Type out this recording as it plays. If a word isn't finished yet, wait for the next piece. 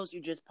LSU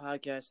Just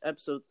Podcast,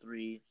 Episode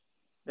 3.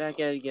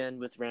 Back at it again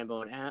with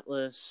Rambo and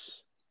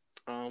Atlas.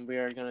 We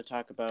are going to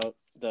talk about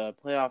the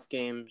playoff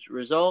games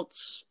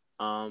results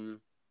and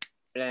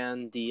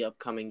the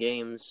upcoming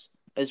games,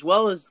 as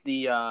well as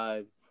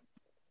the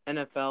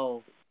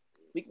NFL.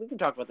 We can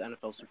talk about the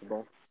NFL Super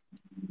Bowl.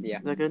 Yeah.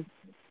 Is that good?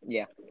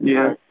 Yeah. Yeah.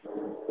 Right.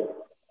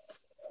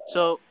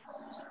 So,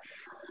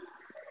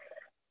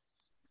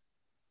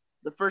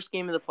 the first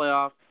game of the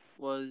playoff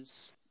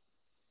was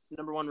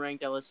number 1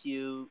 ranked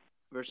LSU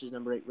versus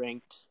number 8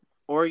 ranked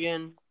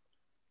Oregon.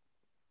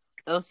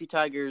 LSU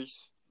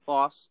Tigers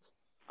lost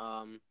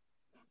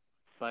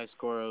by a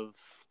score of,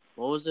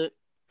 what was it?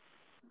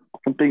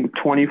 I think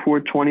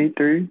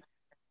 24-23.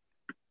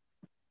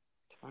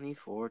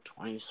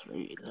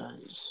 24-23. That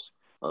is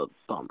a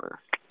bummer.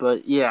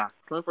 But yeah,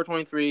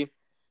 24-23.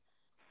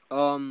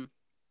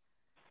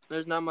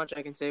 There's not much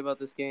I can say about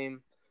this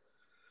game.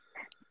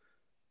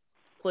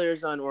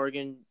 Players on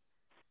Oregon,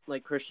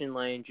 like Christian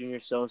Lane, Junior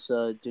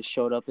Sosa, just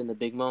showed up in the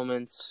big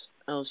moments.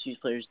 LSU's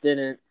players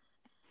didn't.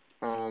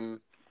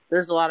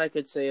 There's a lot I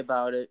could say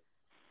about it.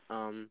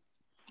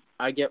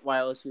 I get why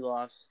LSU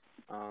lost.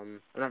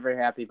 I'm not very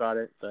happy about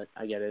it, but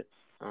I get it.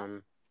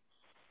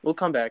 We'll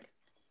come back.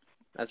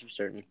 That's for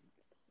certain.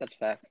 That's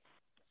facts.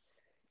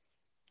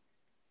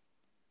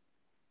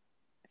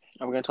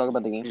 Are we going to talk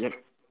about the game?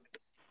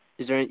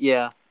 Is there?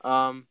 Yeah.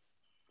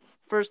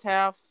 First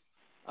half,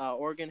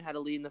 Oregon had a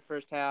lead in the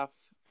first half.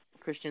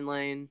 Christian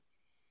Lane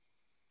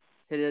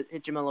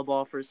hit Jamelo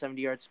Ball for a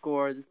 70-yard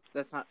score.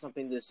 That's not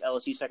something this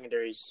LSU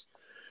secondary's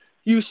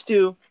used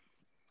to.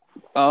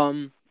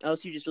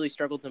 LSU just really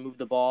struggled to move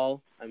the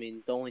ball. I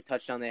mean, the only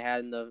touchdown they had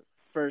in the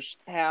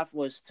first half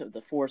was to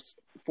the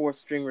fourth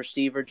string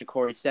receiver,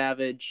 Ja'Cory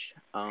Savage.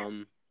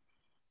 I'm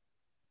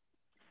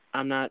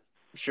not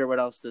sure what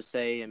else to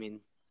say. I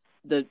mean,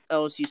 the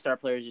LSU star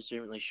players just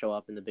didn't really show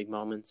up in the big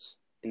moments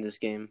in this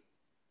game.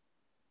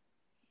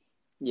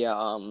 Yeah,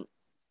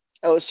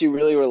 LSU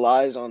really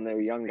relies on their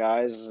young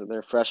guys,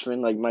 their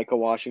freshmen like Michael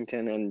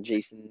Washington and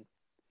Jason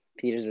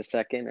Peters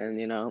II.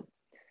 And,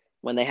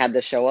 when they had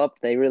to show up,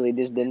 they really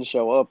just didn't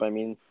show up. I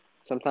mean,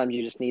 sometimes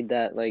you just need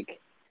that,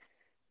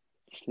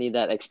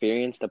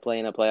 experience to play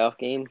in a playoff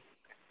game.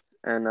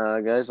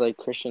 And guys like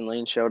Christian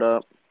Lane showed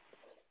up,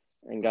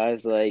 and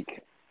guys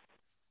like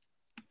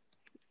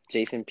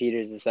Jason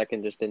Peters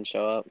II just didn't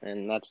show up,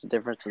 and that's the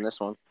difference in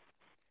this one.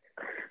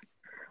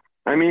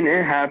 I mean,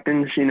 it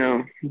happens,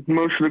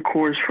 most of the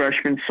core is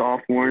freshmen,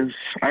 sophomores.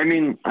 I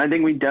mean, I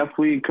think we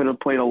definitely could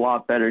have played a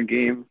lot better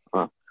game.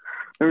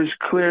 There was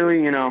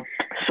clearly,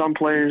 some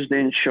players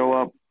didn't show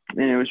up,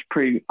 and it was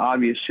pretty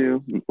obvious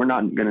too. We're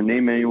not going to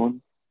name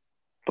anyone,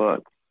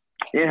 but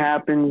it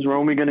happens. We're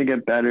only going to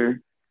get better.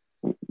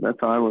 That's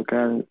how I look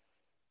at it.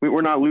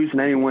 We're not losing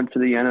anyone to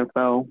the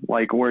NFL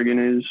like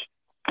Oregon is,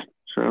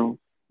 so.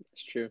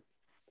 It's true.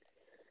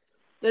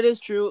 That is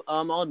true.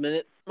 I'll admit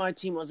it. My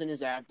team wasn't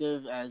as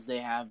active as they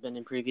have been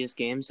in previous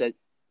games.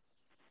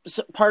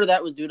 Part of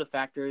that was due to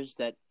factors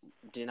that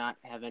did not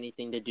have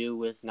anything to do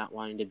with not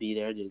wanting to be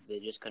there. They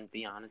just couldn't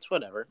be on. It's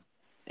whatever.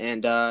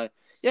 And,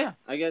 yeah,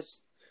 I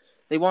guess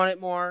they wanted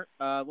more.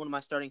 One of my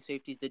starting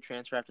safeties did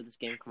transfer after this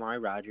game,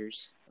 Kamari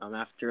Rogers,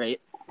 after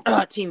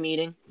a team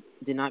meeting.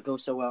 Did not go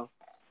so well.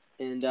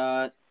 And,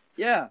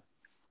 yeah.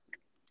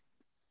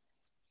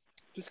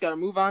 Just got to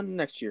move on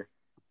next year.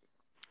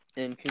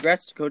 And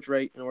congrats to Coach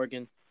Wright in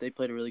Oregon. They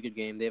played a really good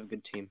game. They have a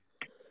good team.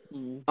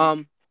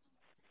 Mm-hmm.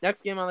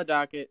 Next game on the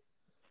docket,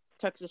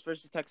 Texas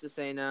versus Texas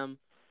A&M.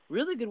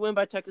 Really good win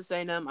by Texas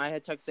A&M. I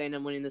had Texas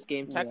A&M winning this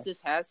game. Yeah. Texas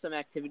has some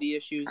activity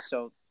issues,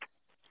 so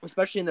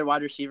especially in their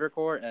wide receiver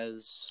core,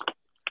 as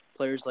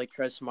players like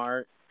Trez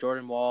Smart,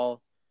 Jordan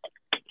Wall,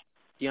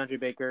 DeAndre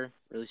Baker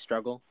really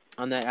struggle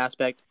on that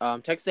aspect.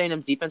 Texas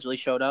A&M's defense really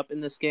showed up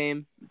in this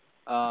game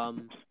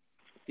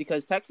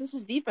because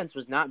Texas's defense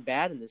was not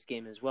bad in this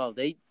game as well.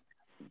 They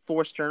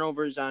forced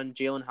turnovers on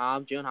Jalen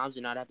Hobbs. Jalen Hobbs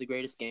did not have the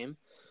greatest game,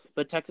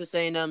 but Texas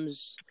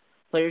A&M's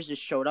players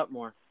just showed up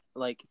more.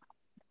 Like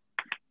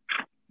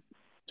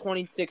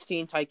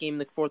 2016 tight game in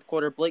the fourth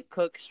quarter, Blake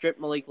Cook stripped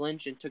Malik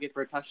Lynch and took it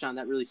for a touchdown.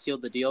 That really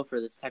sealed the deal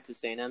for this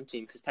Texas A&M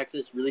team because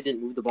Texas really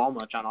didn't move the ball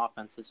much on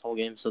offense this whole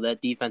game, so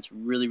that defense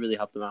really, really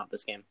helped them out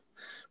this game.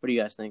 What do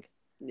you guys think?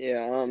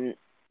 Yeah,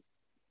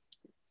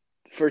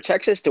 for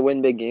Texas to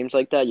win big games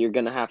like that, you're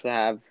going to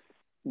have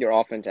your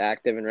offense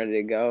active and ready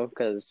to go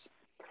because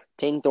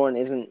Payton Thorne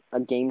isn't a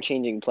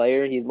game-changing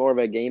player. He's more of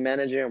a game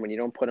manager, and when you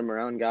don't put him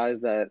around guys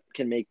that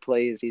can make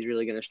plays, he's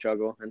really going to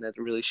struggle, and that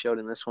really showed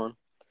in this one.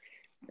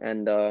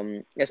 And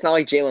it's not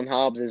like Jalen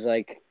Hobbs is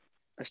like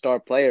a star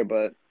player,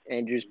 but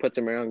Andrews puts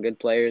him around good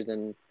players,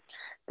 and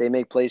they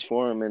make plays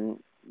for him, and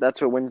that's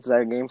what wins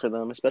that game for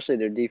them, especially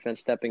their defense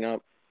stepping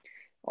up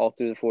all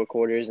through the 4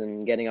 quarters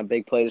and getting a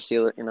big play to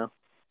seal it,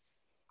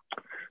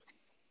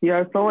 Yeah,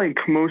 I felt like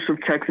most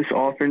of Texas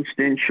offense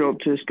didn't show up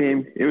to this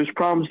game. It was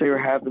problems they were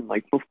having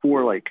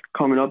before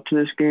coming up to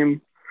this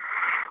game.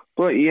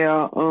 But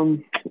yeah,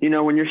 when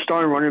your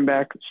starting running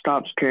back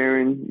stops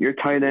caring, your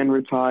tight end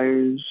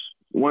retires,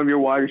 one of your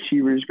wide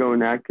receivers go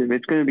inactive,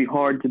 it's going to be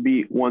hard to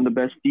beat one of the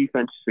best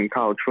defenses in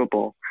college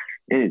football,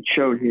 and it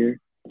showed here.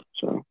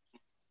 So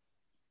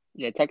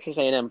Yeah, Texas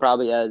A&M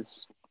probably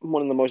has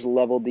one of the most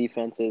level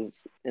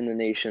defenses in the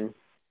nation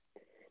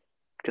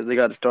because they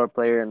got a star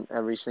player in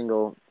every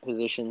single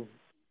position,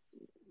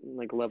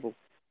 like level.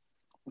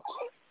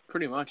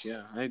 Pretty much,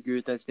 yeah. I agree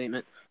with that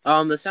statement. The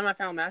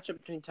semifinal matchup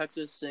between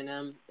Texas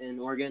A&M and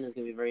Oregon is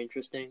going to be very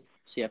interesting.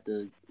 So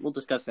we'll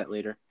discuss that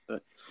later.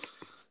 But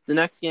the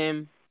next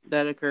game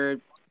that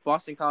occurred,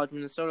 Boston College,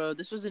 Minnesota.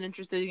 This was an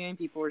interesting game.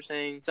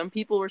 Some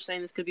people were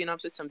saying this could be an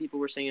upset. Some people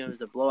were saying it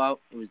was a blowout.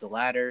 It was the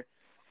latter.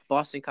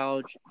 Boston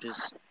College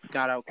just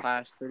got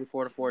outclassed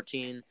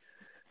 34-14.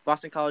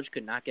 Boston College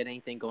could not get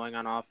anything going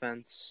on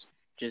offense.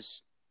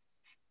 Just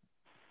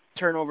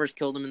turnovers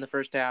killed them in the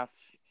first half.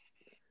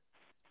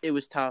 It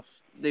was tough.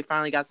 They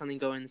finally got something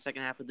going in the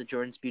second half with the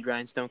Jordan Speed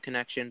Rhinestone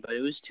connection, but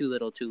it was too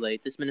little, too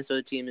late. This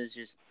Minnesota team is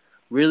just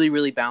really,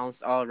 really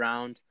balanced all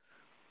around.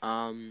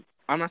 I'm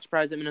not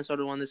surprised that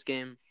Minnesota won this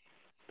game,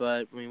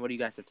 but I mean, what do you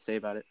guys have to say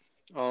about it?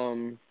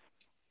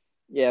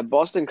 Yeah,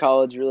 Boston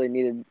College really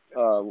needed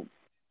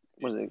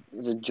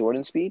is it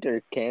Jordan Speed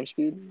or Cam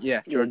Speed? Yeah,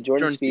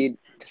 Jordan Speed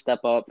to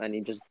step up, and he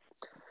just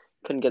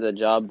couldn't get the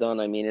job done.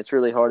 I mean, it's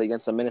really hard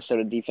against a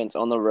Minnesota defense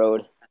on the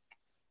road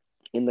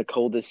in the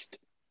coldest.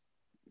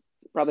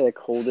 Probably the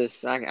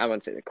coldest. I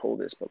wouldn't say the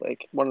coldest, but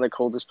like one of the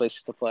coldest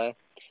places to play.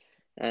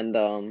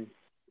 And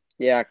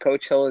yeah,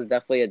 Coach Hill is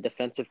definitely a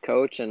defensive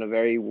coach and a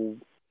very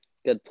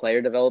good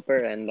player developer.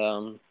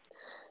 And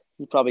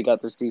he probably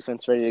got this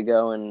defense ready to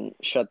go and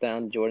shut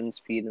down Jordan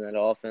Speed in that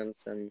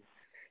offense. And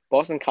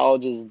Boston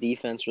College's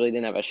defense really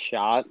didn't have a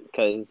shot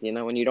because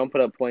when you don't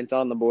put up points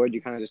on the board, you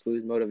kind of just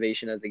lose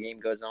motivation as the game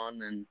goes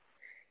on. And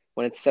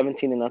when it's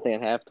 17-0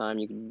 at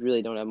halftime, you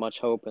really don't have much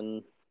hope,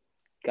 and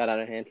got out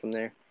of hand from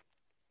there.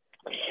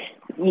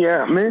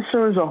 Yeah,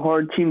 Minnesota's a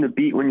hard team to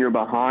beat when you're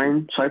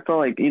behind. So I felt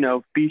like,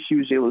 if BC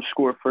was able to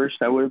score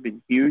first, that would have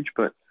been huge.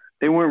 But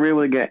they weren't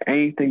able to get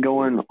anything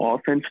going on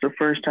offense the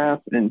first half,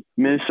 and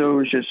Minnesota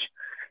was just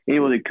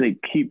able to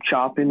keep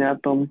chopping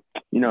at them.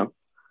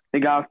 They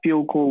got a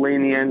field goal late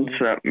in the end,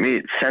 so that made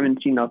it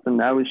 17-0.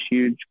 That was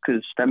huge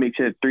because that makes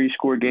it a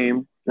 3-score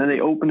game. Then they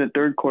opened the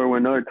third quarter with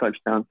another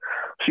touchdown.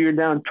 So you're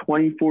down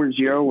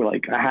 24-0 with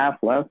like a half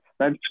left.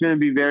 That's going to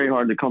be very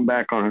hard to come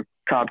back on a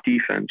top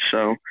defense.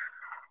 So,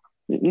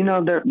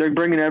 they're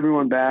bringing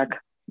everyone back.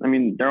 I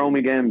mean, they're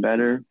only getting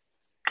better.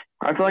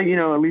 I feel like,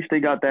 at least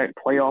they got that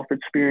playoff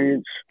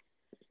experience.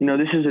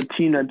 This is a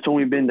team that's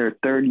only been their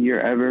third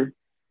year ever.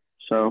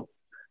 So,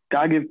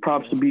 got to give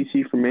props to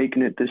BC for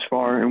making it this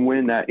far and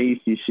winning that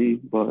ACC.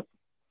 But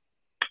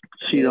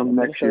see them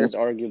next year. Minnesota's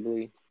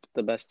arguably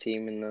the best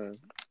team in the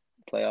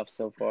playoffs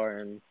so far,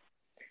 and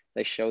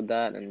they showed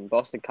that. And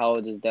Boston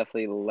College is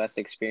definitely less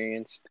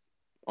experienced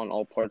on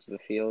all parts of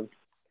the field.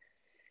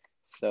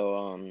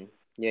 So,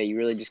 yeah, you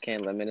really just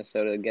can't let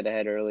Minnesota get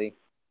ahead early,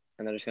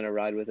 and they're just going to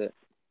ride with it.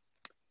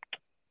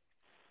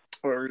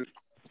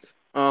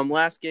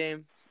 Last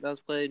game that was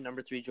played,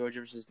 number 3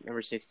 Georgia versus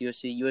number 6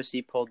 USC.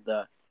 USC pulled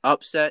the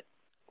upset,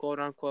 quote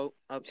unquote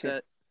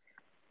upset,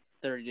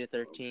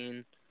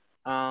 30-13.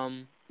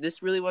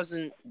 This really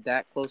wasn't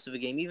that close of a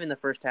game. Even the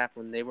first half,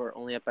 when they were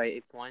only up by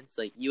 8 points,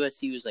 like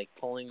USC was like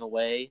pulling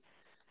away.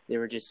 They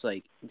were just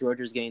like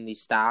Georgia was getting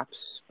these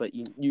stops, but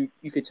you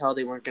could tell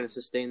they weren't going to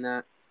sustain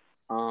that.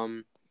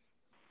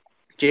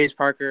 James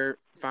Parker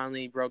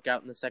finally broke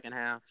out in the second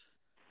half.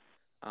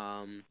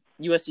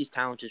 USC's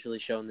talent just really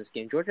showed in this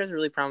game. Georgia has a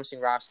really promising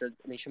roster.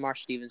 I mean, Shamar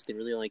Stevens can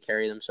really only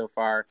carry them so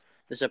far.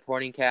 The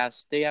supporting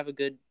cast, they have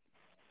an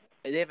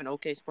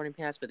okay supporting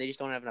cast, but they just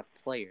don't have enough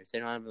players. They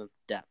don't have enough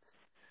depth.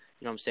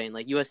 You know what I'm saying?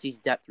 Like, USC's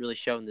depth really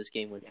showed in this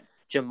game when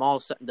Jamal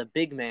Sutton, the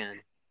big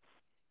man,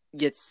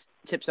 tips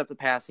up the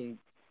passing,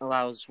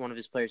 allows one of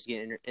his players to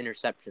get an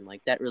interception.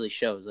 Like, that really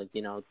shows. Like,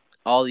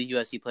 all the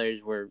USC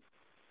players were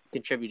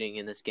contributing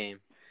in this game.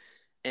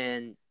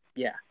 And,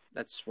 yeah,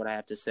 that's what I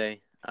have to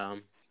say.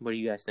 What do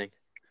you guys think?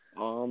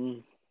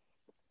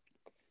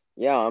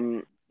 Yeah,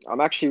 I'm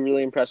actually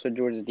really impressed with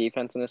Georgia's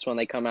defense in this one.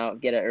 They come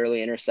out, get an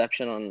early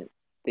interception on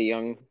the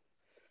young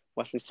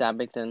Wesley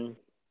Sappington.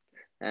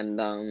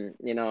 And,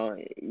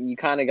 you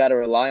kind of got to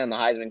rely on the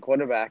Heisman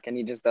quarterback, and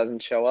he just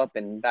doesn't show up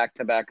in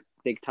back-to-back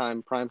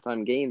big-time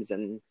primetime games.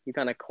 And you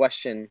kind of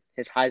question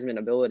his Heisman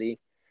ability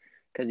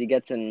because he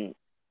gets an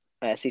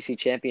SEC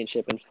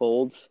championship and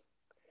folds,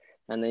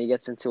 and then he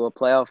gets into a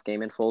playoff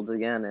game and folds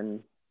again.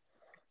 And,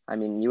 I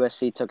mean,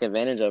 USC took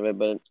advantage of it,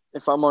 but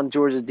if I'm on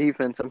Georgia's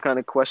defense, I'm kind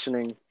of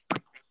questioning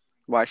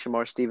why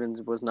Shamar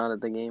Stevens was not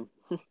at the game.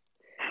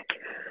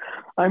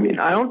 I mean,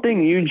 I don't think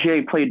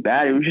UJ played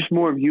bad. It was just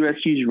more of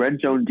USC's red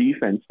zone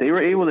defense. They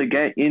were able to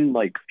get in,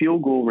 like,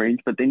 field goal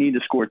range, but they need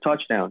to score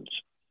touchdowns.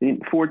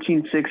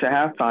 14-6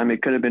 at halftime,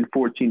 it could have been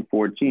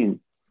 14-14.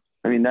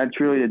 I mean, that's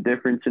really the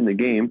difference in the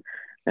game.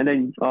 And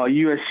then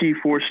USC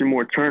forcing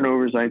more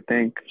turnovers, I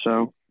think.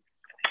 So,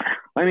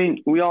 I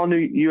mean, we all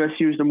knew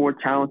USC was the more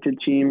talented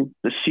team.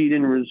 The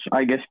seeding was,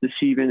 I guess,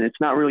 deceiving. It's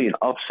not really an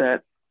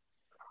upset.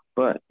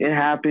 but it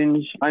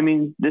happens. I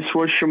mean, this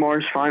was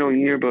Shamar's final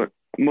year, but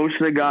most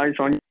of the guys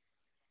on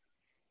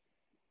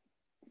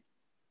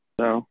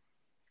so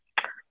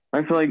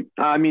I feel like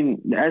I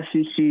mean the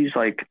SEC's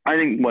like I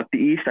think what the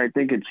East I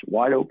think it's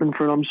wide open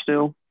for them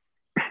still.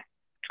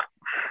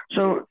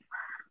 So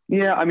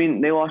yeah, I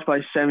mean they lost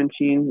by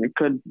 17.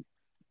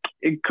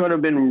 It could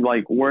have been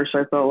like worse.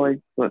 I felt like,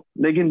 but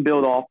they can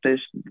build off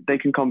this. They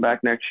can come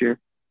back next year.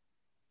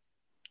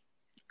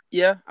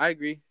 Yeah, I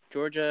agree.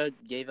 Georgia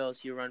gave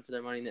LSU a run for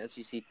their money in the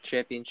SEC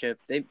championship.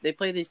 They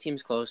play these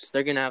teams close.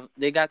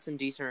 They got some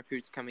decent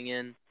recruits coming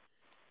in,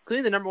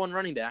 including the number one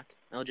running back,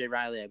 LJ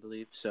Riley, I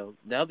believe. So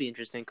that'll be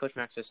interesting. Coach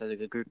Maxis has a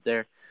good group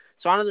there.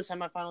 So on to the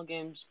semifinal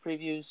games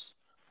previews.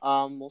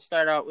 We'll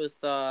start out with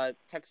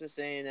Texas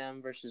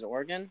A&M versus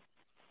Oregon.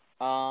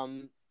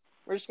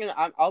 We're just gonna.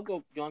 I'll go.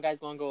 Do you want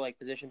guys want to go like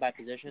position by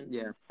position?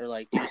 Yeah. Or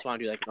like, do you just want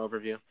to do like an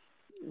overview?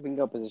 We can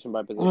go position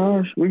by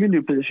position. We can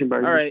do position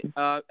by All position.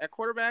 right. At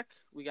quarterback,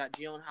 we got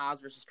Jalen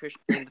Hobbs versus Christian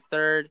Lane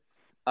III.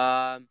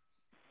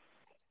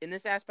 In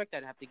this aspect,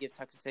 I'd have to give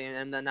Texas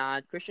A&M the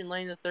nod. Christian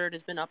Lane III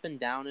has been up and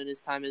down in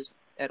his time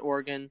at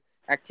Oregon.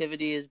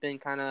 Activity has been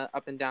kind of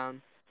up and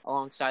down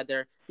alongside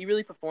there. He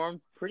really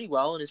performed pretty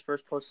well in his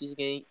first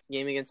postseason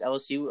game against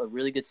LSU. A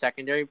really good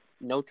secondary,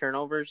 no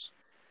turnovers.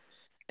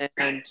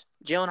 And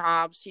Jalen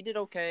Hobbs, he did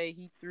okay.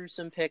 He threw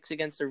some picks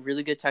against a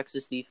really good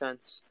Texas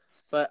defense.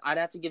 But I'd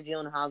have to give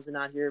Jalen Hobbs a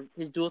nod here.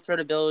 His dual threat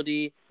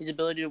ability, his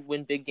ability to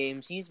win big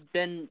games. He's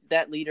been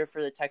that leader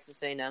for the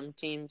Texas A&M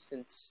team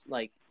since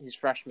like his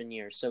freshman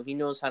year. So he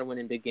knows how to win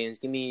in big games.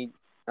 Give me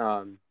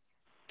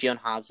Jalen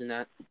Hobbs in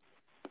that.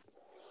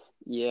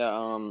 Yeah,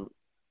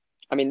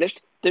 I mean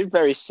they're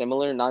very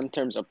similar, not in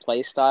terms of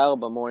play style,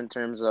 but more in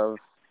terms of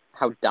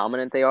how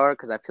dominant they are.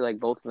 Because I feel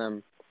like both of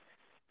them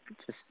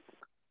just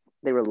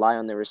they rely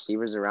on their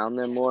receivers around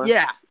them more.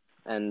 Yeah.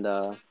 And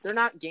they're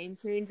not game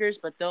changers,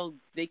 but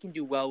they can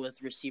do well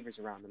with receivers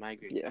around them. I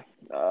agree. Yeah.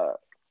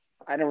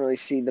 I don't really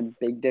see the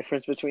big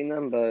difference between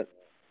them, but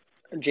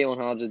Jalen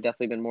Hobbs has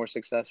definitely been more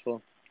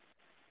successful.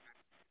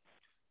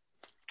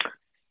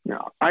 Yeah,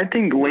 I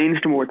think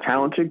Lane's the more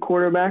talented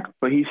quarterback,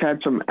 but he's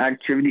had some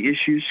activity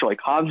issues. So like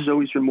Hobbs has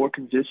always been more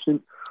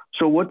consistent.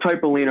 So what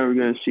type of Lane are we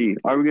going to see?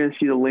 Are we going to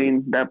see the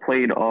Lane that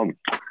played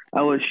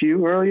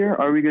LSU earlier?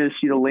 Or are we going to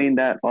see the Lane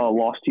that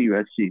lost to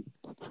USC?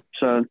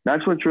 So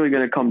that's what's really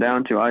going to come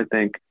down to, I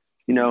think.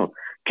 You know,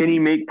 can he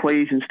make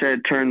plays instead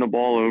of turn the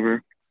ball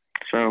over?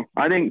 So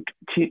I think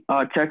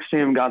Texas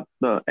A&M got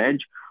the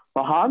edge.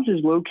 But Hobbs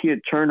is low-key a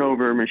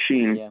turnover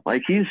machine. Yeah.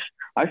 Like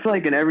I feel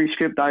like in every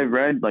script I've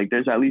read, like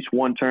there's at least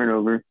one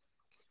turnover.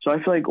 So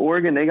I feel like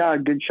Oregon, they got a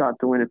good shot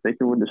to win if they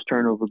can win this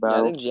turnover battle.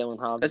 Yeah, I think Jalen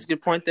Hobbs That's a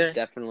good point there.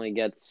 Definitely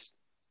gets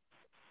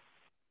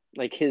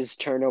like his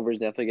turnovers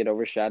definitely get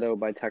overshadowed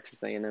by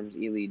Texas A&M's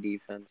elite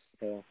defense.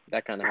 So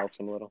that kind of helps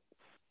him a little.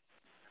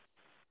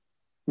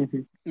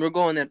 Mm-hmm. We're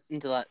going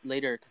into that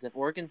later because if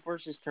Oregon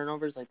forces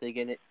turnovers like they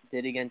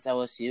did against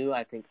LSU,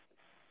 I think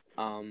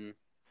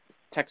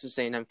Texas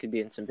A&M could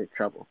be in some big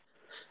trouble.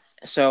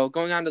 So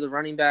going on to the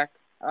running back,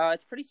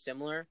 it's pretty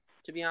similar,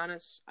 to be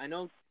honest. I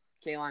know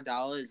Kaylon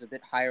Dalla is a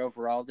bit higher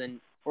overall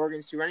than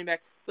Oregon's two running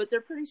back, but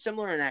they're pretty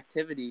similar in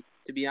activity,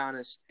 to be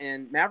honest.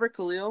 And Maverick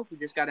Khalil, who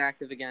just got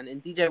active again,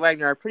 and DJ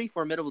Wagner are a pretty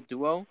formidable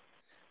duo.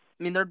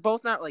 I mean, they're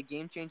both not like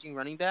game-changing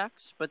running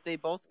backs, but they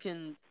both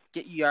can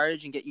get you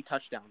yardage and get you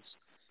touchdowns.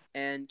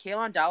 And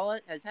Kaylon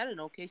Dalla has had an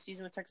okay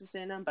season with Texas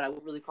A&M, but I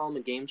wouldn't really call him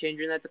a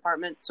game-changer in that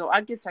department. So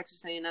I'd give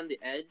Texas A&M the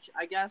edge,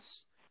 I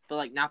guess, but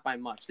like not by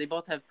much. They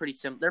both have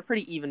they're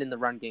pretty even in the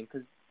run game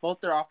because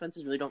both their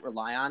offenses really don't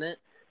rely on it,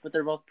 but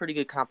they're both pretty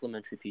good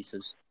complementary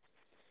pieces.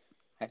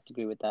 I have to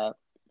agree with that.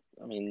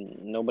 I mean,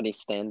 nobody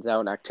stands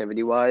out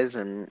activity-wise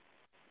and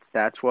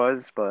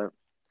stats-wise, but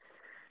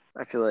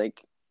I feel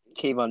like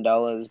Kayvon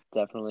Dalla is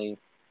definitely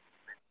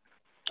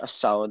a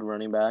solid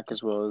running back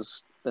as well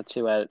as the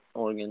two at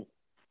Oregon.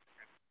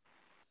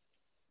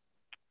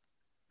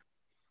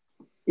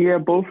 Yeah,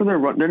 both of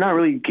them, they're not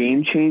really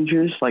game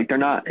changers. Like, they're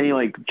not any,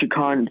 like,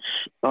 Jacon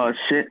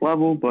sit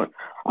level, but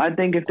I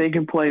think if they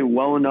can play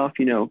well enough,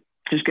 you know,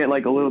 just get,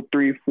 like, a little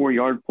 3-4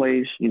 yard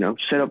plays, you know,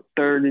 set up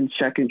third and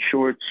second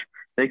shorts,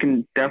 they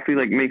can definitely,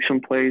 like, make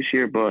some plays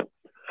here, but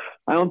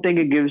I don't think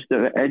it gives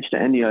the edge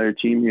to any other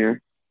team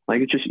here.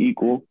 Like, it's just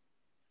equal.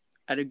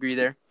 I'd agree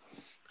there.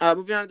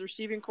 Moving on to the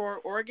receiving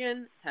core,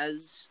 Oregon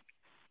has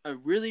a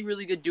really,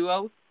 really good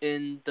duo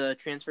in the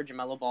transfer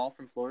Jamelo Ball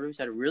from Florida, who's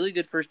had a really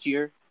good first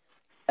year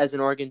as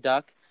an Oregon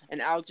Duck,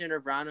 and Alexander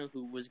Vrana,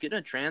 who was going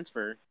to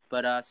transfer,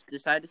 but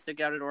decided to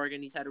stick out at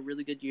Oregon. He's had a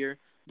really good year.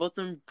 Both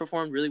of them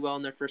performed really well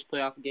in their first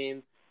playoff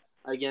game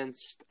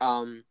against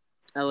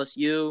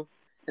LSU.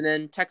 And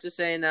then Texas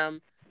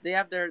A&M, they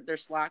have their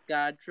slot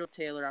god, Trill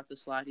Taylor off the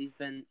slot. He's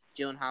been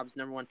Jalen Hobbs'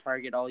 number one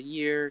target all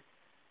year.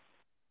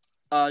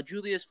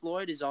 Julius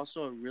Floyd is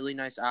also a really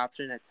nice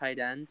option at tight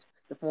end.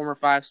 The former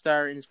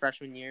 5-star in his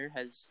freshman year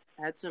has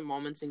had some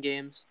moments in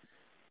games.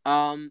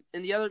 And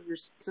the other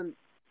some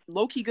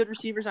low-key good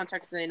receivers on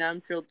Texas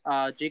A&M.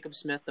 Jacob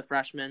Smith, the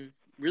freshman,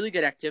 really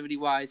good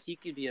activity-wise. He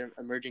could be an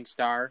emerging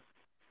star.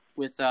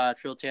 with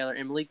Trill Taylor,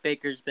 and Malik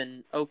Baker's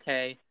been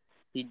okay.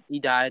 He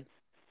died,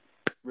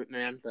 rip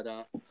man.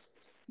 But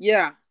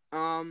yeah.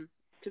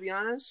 To be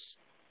honest,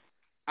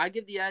 I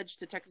give the edge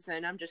to Texas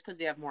A&M just because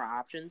they have more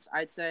options.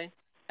 I'd say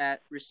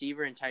at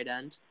receiver and tight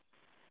end,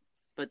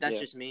 but that's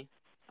just me.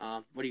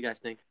 What do you guys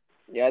think?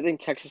 Yeah, I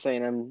think Texas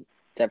A&M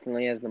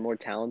definitely has the more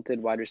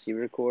talented wide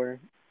receiver core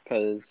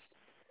because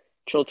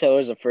Trill Taylor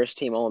is a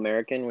first-team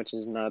All-American, which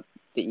is not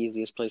the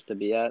easiest place to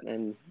be at,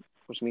 and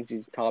which means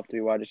he's top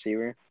 3 wide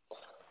receiver.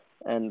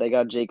 And they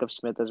got Jacob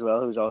Smith as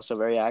well, who's also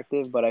very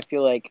active. But I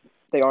feel like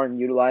they aren't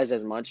utilized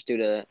as much due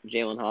to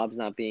Jalen Hobbs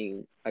not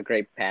being a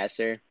great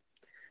passer. And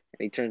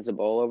he turns the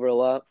ball over a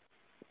lot.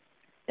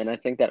 And I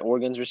think that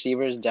Oregon's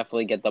receivers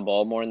definitely get the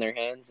ball more in their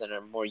hands and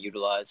are more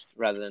utilized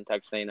rather than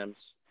Texas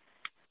A&M's.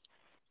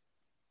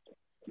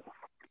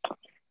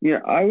 Yeah,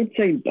 I would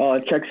say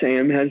Texas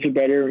A&M has a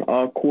better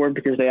core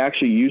because they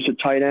actually use a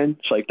tight end.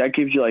 So like that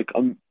gives you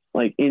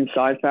like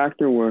inside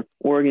factor where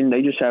Oregon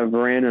they just have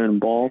Veranda and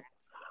Ball.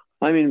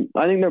 I mean,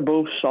 I think they're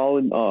both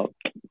solid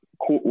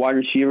wide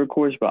receiver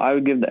cores, but I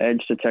would give the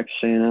edge to Texas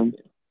A&M.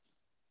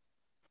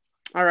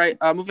 All right,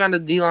 moving on to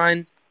the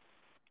D-line.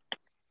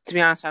 To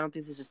be honest, I don't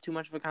think this is too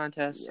much of a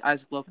contest. Yeah.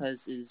 Isaac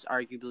Lopez is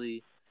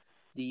arguably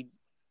the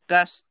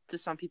best, to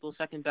some people,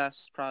 second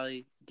best,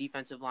 probably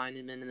defensive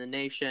lineman in the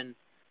nation,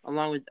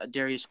 along with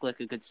Darius Glick,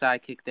 a good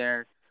sidekick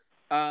there.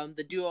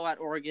 The duo at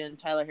Oregon,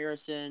 Tyler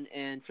Harrison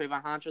and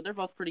Trayvon Honcho, they're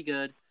both pretty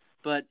good,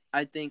 but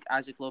I think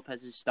Isaac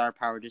Lopez's star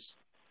power just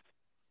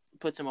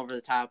puts him over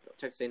the top.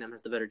 Texas A&M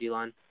has the better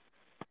D-line.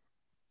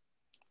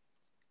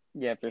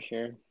 Yeah, for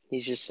sure.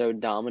 He's just so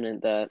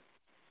dominant that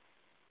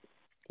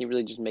he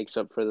really just makes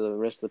up for the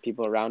rest of the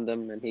people around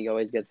him, and he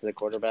always gets to the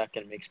quarterback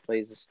and makes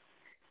plays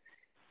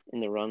in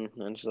the run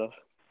and stuff.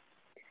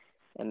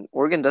 And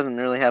Oregon doesn't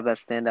really have that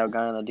standout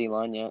guy on the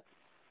D-line yet.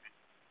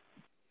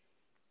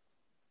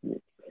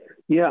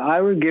 Yeah, I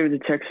would give it to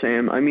Texas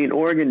A&M. I mean,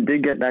 Oregon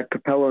did get that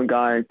Capella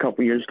guy a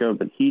couple years ago,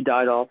 but he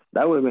died off.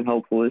 That would have been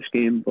helpful this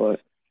game,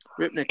 but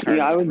Rip Nick Carter.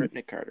 Yeah, Rip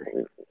Nick Carter.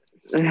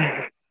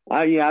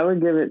 I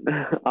would give it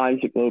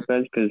Isaac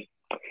Lopez because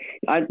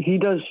he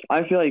does.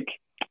 I feel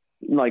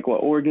like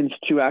what Oregon's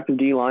 2 active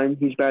D line,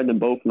 he's better than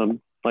both of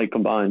them like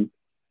combined.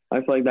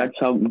 I feel like that's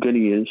how good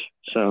he is.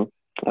 So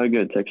I would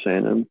go to Texas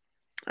A&M.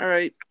 All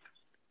right,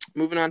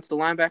 moving on to the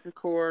linebacker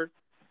core.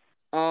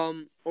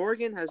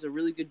 Oregon has a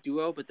really good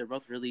duo, but they're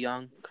both really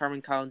young.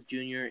 Carmen Collins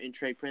Jr. and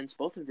Trey Prince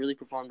both have really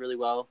performed really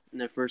well in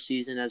their first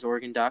season as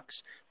Oregon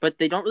Ducks, but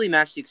they don't really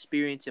match the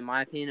experience, in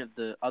my opinion, of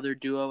the other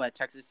duo at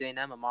Texas A&M,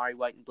 Amari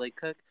White and Blake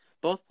Cook.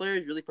 Both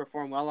players really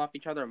perform well off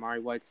each other. Amari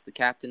White's the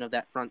captain of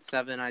that front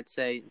 7, I'd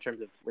say, in terms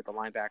of with the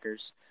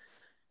linebackers,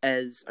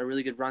 as a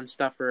really good run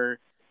stuffer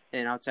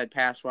and outside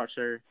pass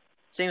rusher.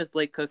 Same with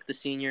Blake Cook, the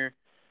senior.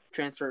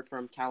 Transferred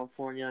from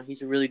California.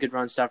 He's a really good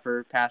run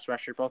stuffer, pass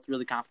rusher. Both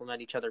really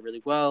complement each other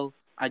really well.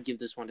 I'd give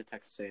this one to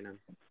Texas A&M.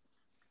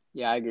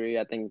 Yeah, I agree.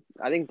 I think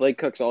Blake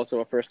Cook's also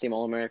a first-team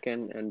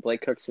All-American, and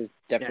Blake Cook's is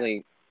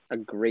definitely a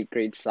great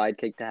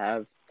sidekick to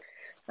have.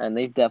 And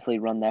they've definitely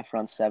run that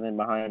front 7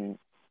 behind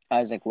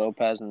Isaac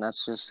Lopez, and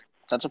that's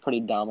a pretty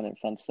dominant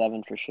front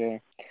 7 for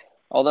sure.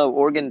 Although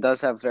Oregon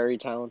does have very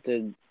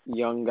talented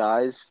young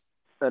guys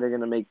that are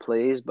going to make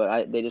plays,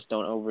 but they just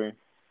don't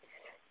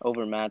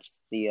overmatch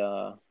the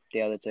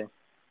other two.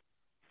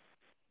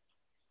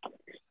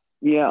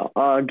 Yeah,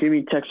 give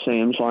me Texas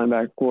A&M's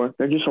linebacker core.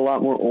 They're just a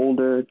lot more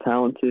older,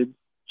 talented.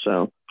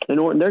 So,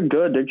 and they're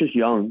good. They're just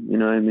young. You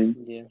know what I mean?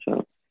 Yeah.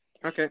 So.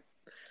 Okay.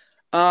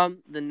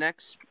 The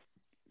next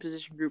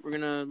position group we're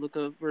gonna look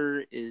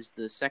over is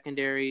the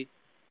secondary.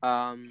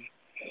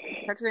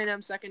 Texas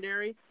A&M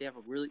secondary. They have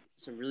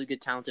some really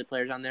good talented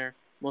players on there.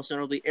 Most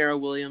notably, Arrow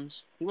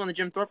Williams. He won the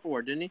Jim Thorpe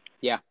Award, didn't he?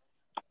 Yeah.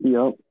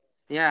 Yep.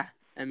 Yeah.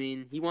 I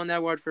mean, he won that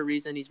award for a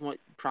reason. He's one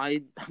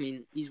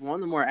of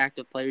the more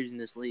active players in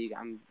this league.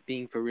 I'm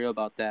being for real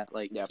about that.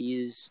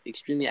 He is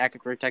extremely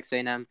active for Texas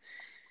A&M.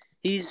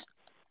 He's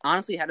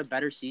honestly had a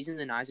better season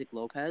than Isaac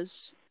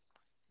Lopez,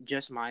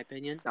 just my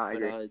opinion. I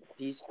agree.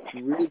 He's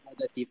really had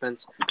that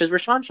defense. Because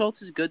Rashawn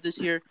Schultz is good this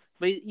year,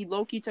 but he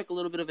low-key took a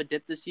little bit of a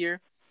dip this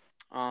year.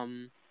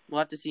 We'll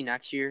have to see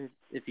next year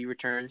if he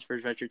returns for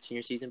his redshirt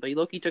senior season. But he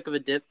low-key took a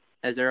dip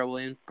as Arrow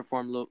Williams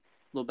performed a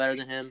little better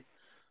than him.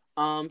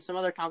 Some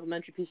other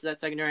complimentary pieces of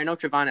that secondary. I know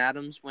Trevon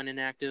Adams went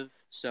inactive,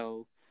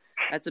 so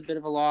that's a bit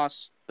of a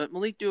loss. But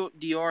Malik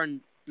Dior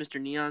and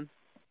Mr. Neon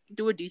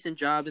do a decent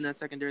job in that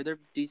secondary. They're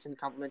decent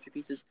complimentary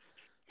pieces.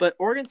 But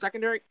Oregon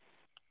secondary,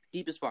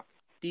 deep as fuck.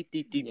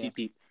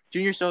 Deep.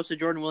 Junior Sosa,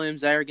 Jordan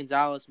Williams, Zaire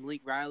Gonzalez,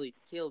 Malik Riley,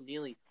 Caleb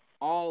Neely,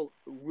 all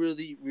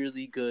really,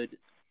 really good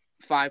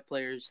 5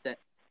 players that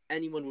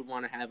anyone would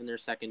want to have in their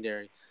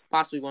secondary.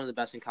 Possibly one of the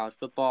best in college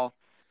football.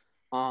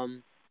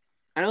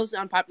 I know it's an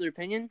unpopular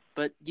opinion,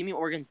 but give me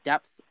Oregon's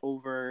depth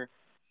over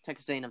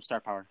Texas A&M star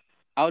power.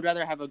 I would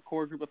rather have a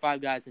core group of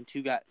 5 guys than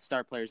 2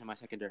 star players in my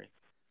secondary.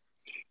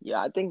 Yeah,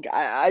 I think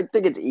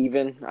it's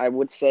even. I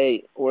would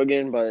say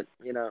Oregon, but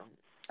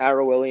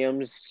Arrow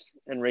Williams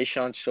and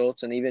Rashawn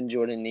Schultz and even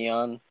Jordan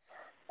Neon,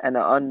 and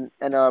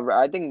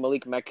I think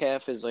Malik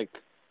Metcalf is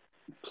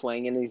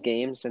playing in these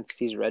games since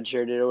he's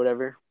redshirted or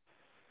whatever.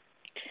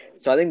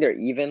 So I think they're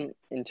even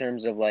in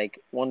terms of like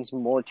one's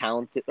more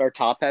talented or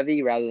top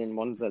heavy rather than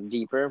one's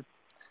deeper.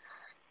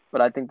 But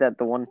I think that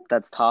the one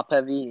that's top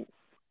heavy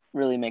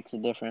really makes a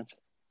difference.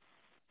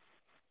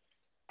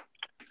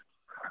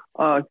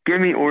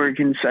 Give me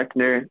Oregon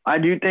secondary. I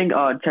do think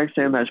Texas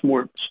A&M has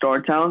more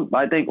star talent, but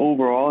I think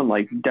overall and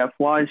like depth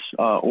wise,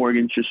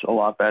 Oregon's just a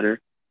lot better.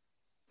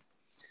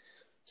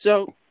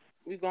 So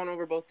we've gone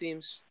over both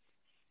teams.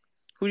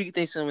 Who do you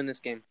think's going to win this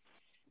game?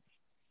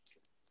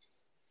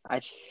 I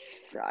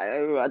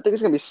think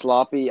it's gonna be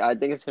sloppy. I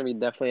think it's gonna be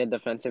definitely a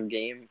defensive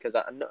game because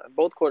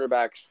both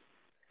quarterbacks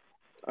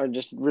are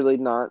just really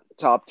not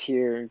top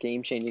tier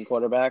game changing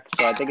quarterbacks.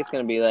 So I think it's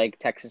gonna be like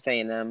Texas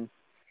A&M,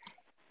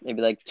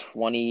 maybe like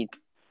 20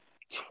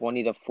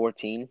 to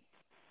 14.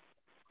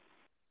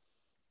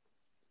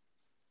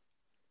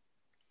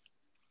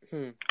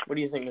 What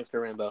do you think,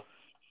 Mr. Rambo?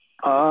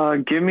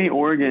 Give me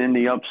Oregon in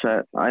the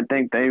upset. I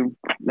think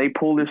they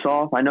pull this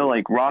off. I know,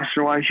 like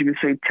roster wise, you could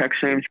say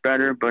Texas A&M's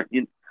better, but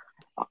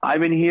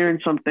I've been hearing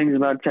some things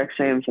about Texas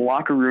A&M's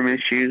locker room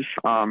issues.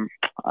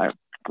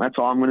 That's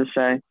all I'm gonna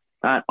say.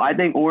 I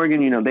think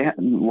Oregon, they had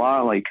a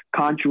lot of like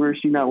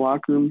controversy in that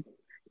locker room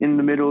in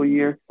the middle of the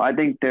year. I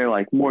think they're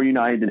like more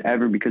united than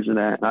ever because of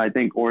that. And I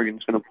think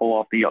Oregon's gonna pull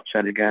off the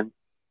upset again.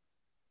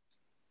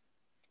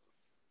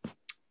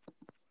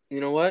 You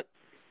know what?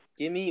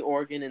 Give me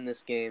Oregon in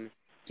this game.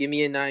 Give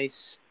me a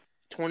nice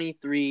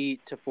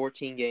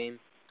 23-14 game.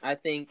 I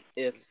think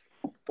if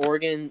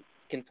Oregon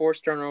can force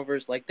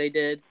turnovers like they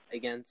did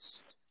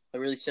against a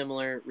really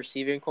similar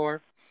receiving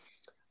core,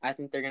 I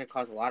think they're going to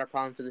cause a lot of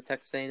problems for the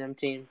Texas A&M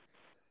team.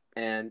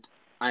 And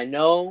I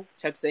know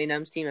Texas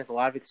A&M's team has a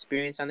lot of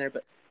experience on there,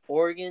 but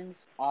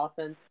Oregon's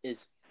offense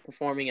is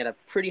performing at a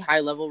pretty high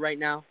level right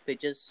now. They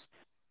just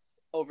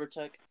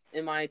overtook,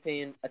 in my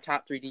opinion, a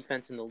top 3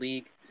 defense in the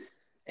league.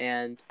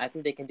 And I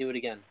think they can do it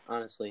again,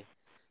 honestly.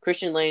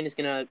 Christian Lane is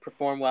going to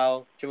perform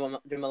well.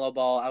 Jamelo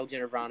Ball,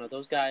 Alexander Vrano,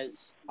 those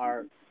guys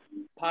are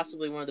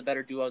possibly one of the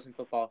better duos in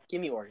football.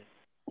 Give me Oregon.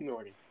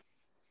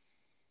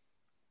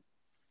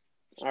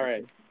 All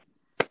right.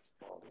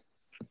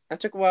 That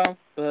took a while,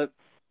 but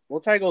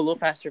we'll try to go a little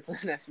faster for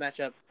the next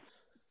matchup.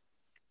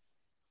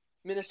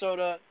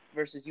 Minnesota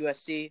versus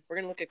USC. We're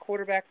going to look at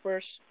quarterback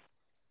first.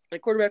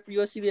 At quarterback for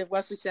USC, we have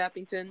Wesley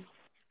Sappington.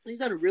 He's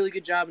done a really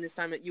good job in his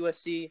time at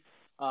USC.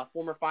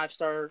 Former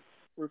 5-star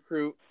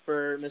recruit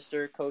for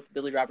Mr. Coach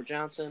Billy Robert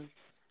Johnson.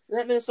 And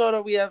at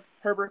Minnesota, we have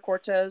Herbert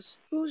Cortez,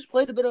 who's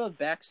played a bit of a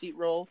backseat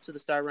role to the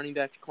star running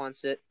back Jaquan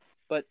Sitt.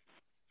 But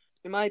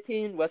in my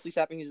opinion, Wesley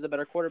Sappington is the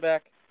better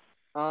quarterback.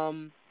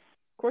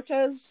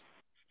 Cortez,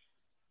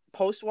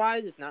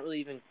 post-wise, it's not really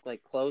even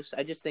like close.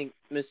 I just think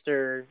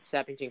Mr.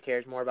 Sappington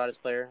cares more about his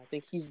player. I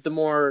think he's the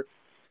more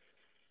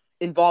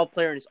involved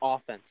player in his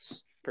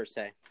offense, per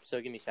se.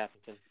 So give me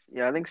Sappington.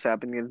 Yeah, I think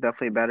Sappington is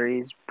definitely better.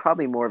 He's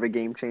probably more of a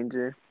game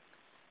changer.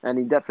 And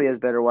he definitely has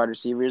better wide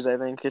receivers, I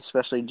think,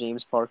 especially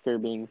James Parker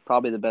being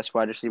probably the best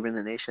wide receiver in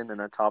the nation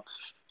and a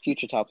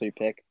future top 3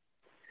 pick.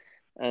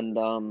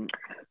 And,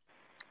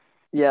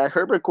 yeah,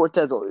 Herbert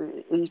Cortez,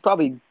 he's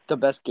probably the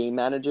best game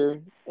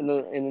manager in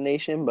the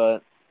nation,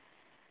 but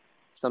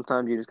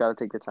sometimes you just got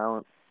to take the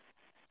talent.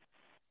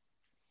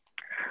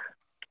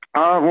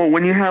 Well,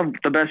 when you have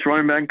the best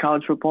running back in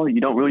college football,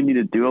 you don't really need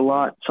to do a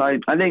lot. So I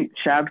think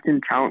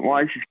Sappington,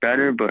 talent-wise, is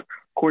better, but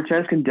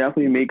Cortez can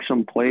definitely make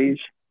some plays.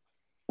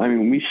 I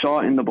mean, we saw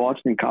it in the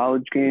Boston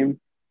College game.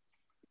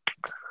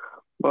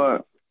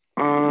 But,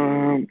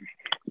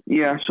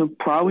 yeah, so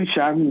probably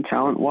Sappington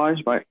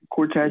talent-wise, but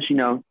Cortez, as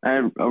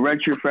a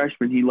redshirt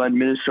freshman, he led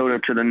Minnesota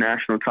to the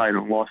national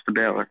title and lost to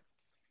Baylor.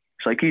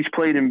 It's like he's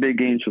played in big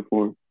games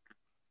before.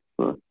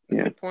 But,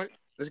 yeah. Good point.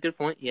 That's a good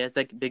point. Yeah, it's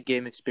like a big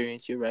game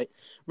experience. You're right.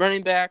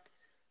 Running back,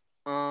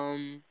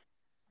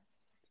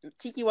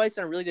 Tiki White's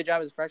done a really good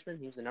job as a freshman.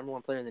 He was the number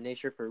 1 player in the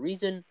nation for a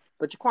reason.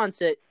 But Jaquan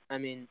Sitt,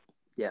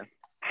 yeah,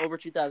 over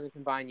 2,000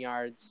 combined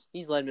yards.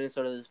 He's led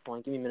Minnesota to this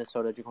point. Give me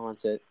Minnesota, Jaquan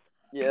Sitt.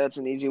 Yeah, that's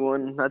an easy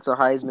one. That's a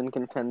Heisman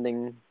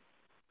contending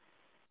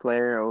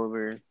player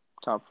over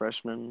top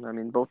freshman. I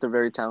mean, both are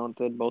very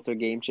talented. Both are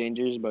game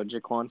changers, but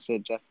Jaquan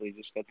Sitt definitely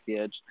just gets the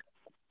edge.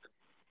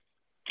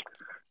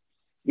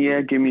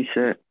 Yeah, give me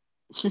Sitt.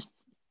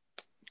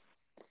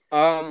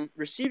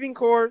 Receiving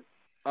core,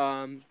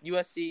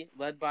 USC,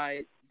 led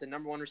by the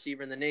number 1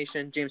 receiver in the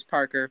nation, James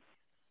Parker.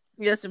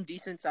 He has some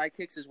decent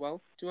sidekicks as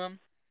well to him,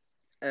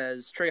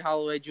 as Trey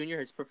Holloway Jr.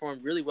 has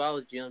performed really well,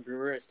 as Jalen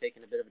Brewer has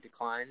taken a bit of a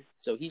decline.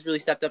 So he's really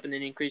stepped up in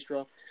an increased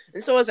role.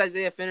 And so has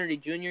Isaiah Finnerty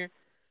Jr.,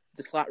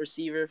 the slot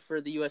receiver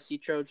for the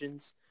USC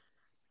Trojans.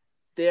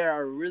 They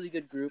are a really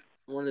good group,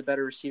 one of the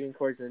better receiving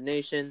corps in the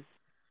nation.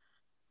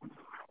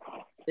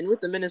 And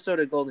with the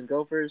Minnesota Golden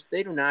Gophers,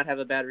 they do not have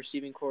a bad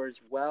receiving corps as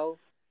well,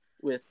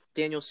 with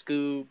Daniel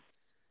Scoob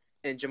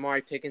and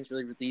Jamari Pickens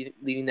really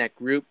leading that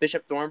group.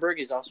 Bishop Thornburg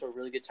is also a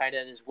really good tight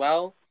end as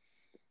well.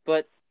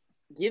 But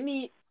give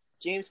me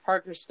James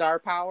Parker's star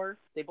power.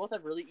 They both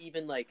have really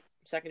even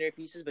secondary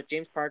pieces, but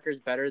James Parker is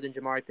better than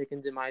Jamari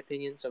Pickens in my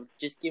opinion. So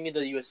just give me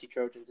the USC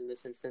Trojans in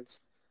this instance.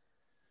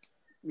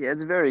 Yeah,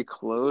 it's very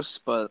close,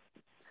 but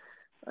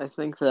I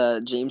think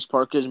that James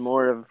Parker is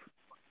more of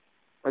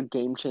a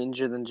game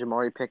changer than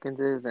Jamari Pickens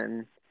is,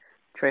 and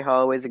Trey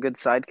Holloway's a good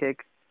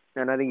sidekick,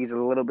 and I think he's a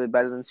little bit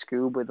better than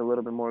Scoob with a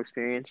little bit more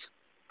experience.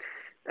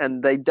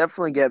 And they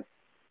definitely get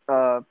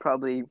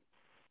probably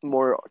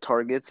more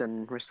targets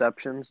and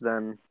receptions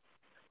than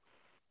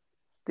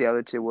the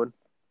other two would.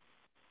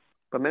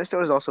 But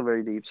Minnesota's also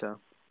very deep, so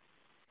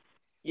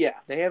Yeah,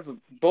 they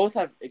both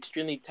have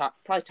extremely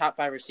probably top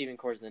 5 receiving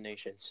cores in the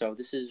nation. So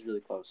this is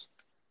really close.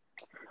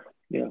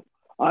 Yeah.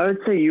 I would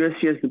say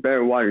USC has the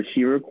better wide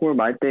receiver core,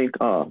 but I think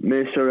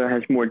Minnesota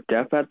has more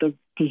depth at the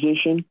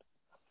position.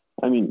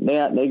 I mean,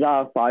 they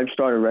got a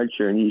 5-star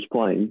redshirt and he's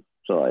playing,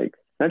 so like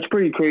that's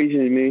pretty crazy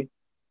to me.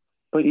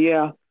 But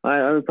yeah,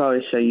 I would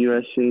probably say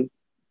USC.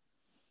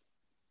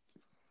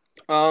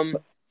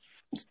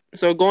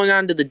 So going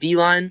on to the D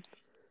line,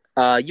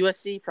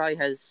 USC probably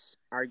has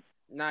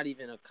not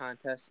even a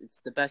contest. It's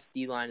the best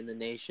D line in the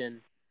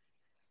nation.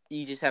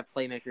 You just have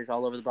playmakers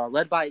all over the ball,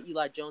 led by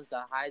Eli Jones,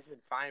 the Heisman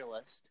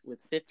finalist, with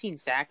 15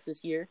 sacks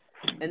this year.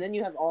 And then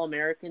you have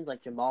All-Americans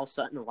like Jamal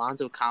Sutton,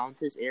 Alonzo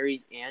Collins,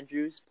 Aries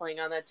Andrews playing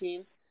on that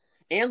team,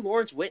 and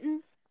Lawrence Witten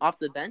off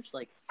the bench.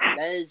 Like,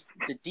 that is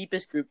the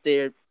deepest group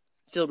there,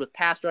 filled with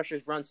pass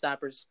rushers, run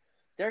stoppers.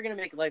 They're going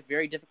to make life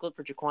very difficult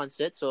for Jaquan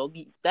Sitt. So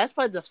that's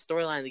probably the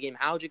storyline of the game,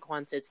 how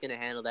Jaquan Sitt's going to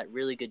handle that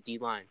really good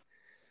D-line.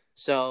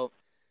 So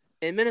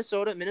in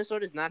Minnesota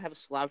does not have a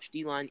slouch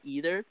D-line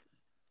either.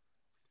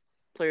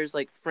 Players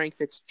like Frank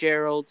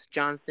Fitzgerald,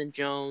 Jonathan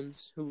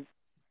Jones, who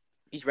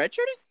he's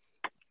redshirting?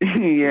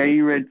 Yeah, he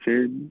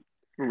redshirted.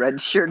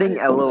 redshirting,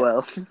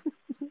 LOL.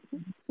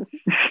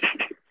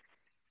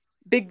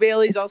 Big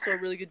Bailey's also a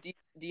really good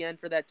DN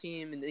for that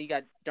team, and then you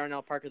got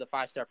Darnell Parker, the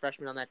 5-star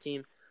freshman on that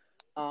team.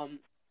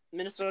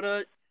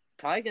 Minnesota,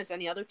 probably against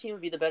any other team,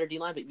 would be the better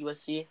D-line, but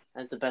USC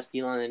has the best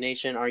D-line in the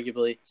nation,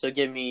 arguably. So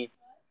give me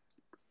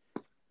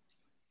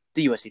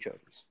the USC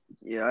Trojans.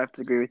 Yeah, I have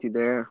to agree with you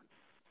there.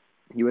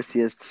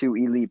 USC has 2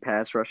 elite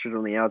pass rushers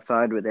on the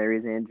outside with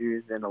Aries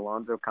Andrews and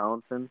Alonzo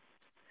Collinson.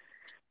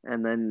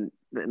 And then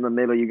in the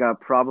middle, you got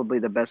probably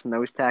the best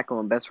nose tackle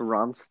and best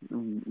run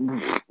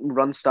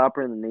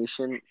stopper in the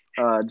nation,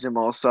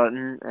 Jamal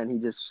Sutton, and he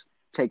just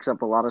takes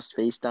up a lot of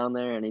space down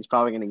there, and he's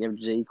probably going to give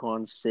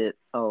Jaquan Sitt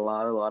a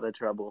lot of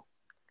trouble.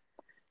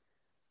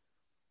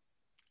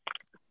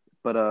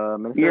 But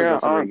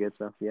Minnesota's also very good,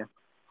 so yeah.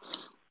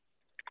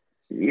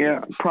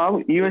 Yeah,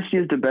 probably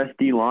USC is the best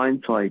D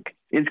line. So like,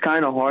 it's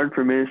kind of hard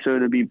for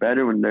Minnesota to be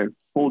better when their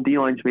whole D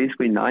line's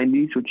basically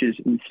 90s, which is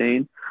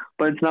insane.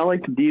 But it's not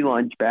like the D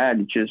line's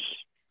bad. It's just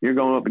you're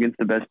going up against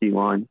the best D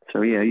line.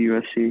 So yeah,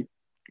 USC.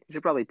 These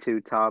are probably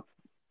 2 top.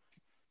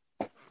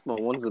 Well,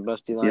 one's the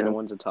best D line and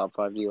one's a top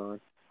 5 D line.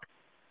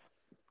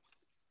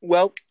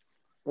 Well,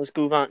 let's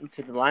move on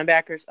to the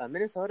linebackers.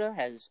 Minnesota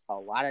has a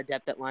lot of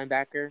depth at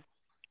linebacker.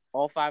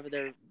 All 5 of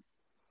their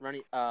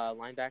running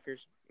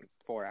linebackers,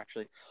 4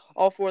 actually,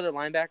 all 4 of their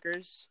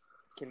linebackers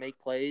can make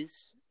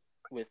plays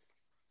with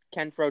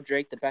Ken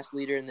Drake, the best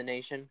leader in the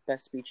nation,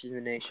 best speeches in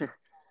the nation.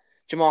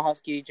 Jamal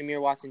Husky, Jameer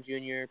Watson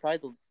Jr., probably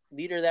the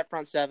leader of that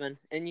front 7.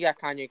 And you got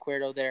Kanye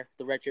Cuerdo there,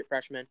 the redshirt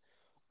freshman.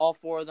 All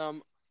 4 of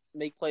them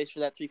make plays for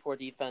that 3-4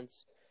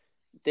 defense.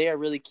 They are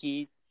really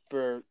key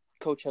for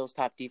Coach Hill's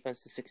top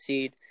defense to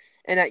succeed.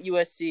 And at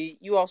USC,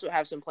 you also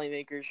have some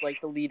playmakers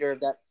like the leader of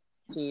that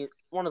team,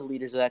 one of the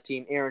leaders of that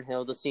team, Aaron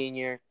Hill, the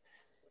senior.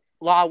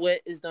 Law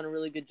Witt has done a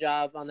really good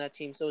job on that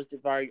team. So is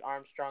Davari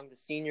Armstrong, the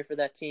senior for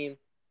that team.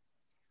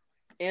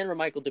 And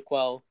Ramichael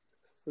DeQuell,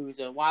 who's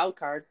a wild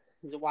card.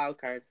 He's a wild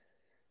card.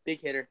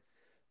 Big hitter.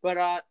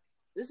 But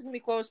this is going to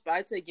be close, but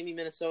I'd say give me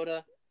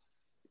Minnesota.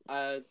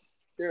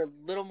 They're a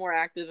little more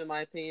active, in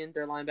my opinion.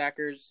 They're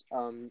linebackers,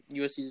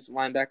 USC's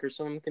linebackers,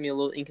 so I'm going to be a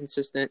little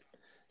inconsistent.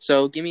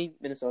 So give me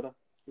Minnesota.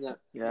 Yeah,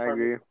 I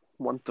agree.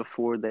 1 to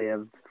 4, they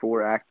have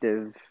 4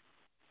 active,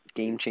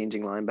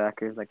 game-changing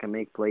linebackers that can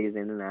make plays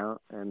in and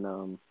out.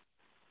 And,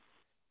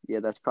 yeah,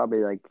 that's probably,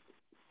 like,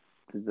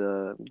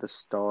 the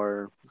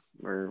star,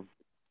 or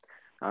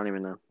I don't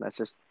even know. That's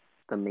just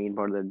the main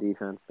part of the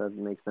defense that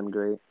makes them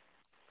great.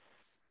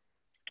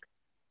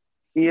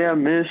 Yeah,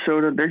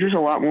 Minnesota, they're just a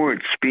lot more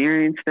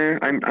experienced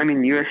there. I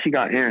mean, USC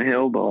got Aaron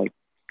Hill, but like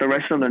the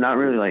rest of them, they're not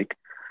really like,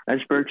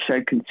 as Burke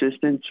said,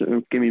 consistent.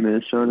 So give me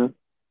Minnesota.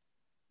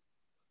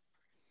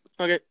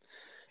 Okay,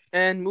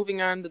 and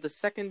moving on to the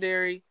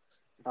secondary,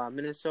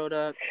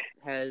 Minnesota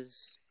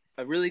has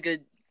a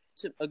good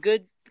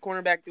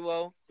cornerback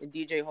duo in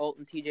DJ Holt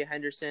and TJ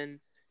Henderson.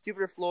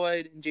 Jupiter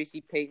Floyd and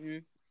JC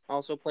Payton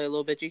also play a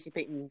little bit. JC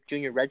Payton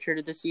Jr.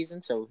 redshirted this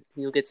season, so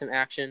he'll get some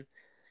action.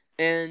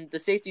 And the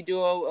safety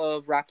duo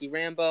of Rocky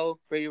Rambo,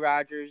 Brady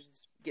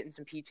Rogers, getting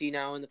some PT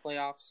now in the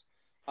playoffs.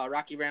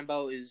 Rocky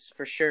Rambo is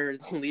for sure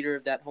the leader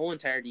of that whole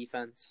entire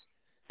defense.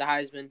 The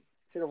Heisman,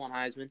 should have won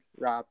Heisman,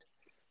 robbed.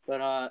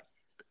 But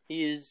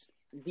he is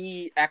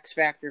the X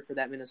factor for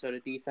that Minnesota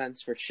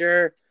defense for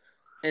sure.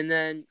 And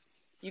then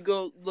you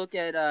go look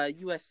at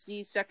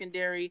USC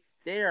secondary.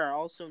 They are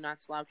also not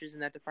slouches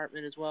in that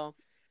department as well.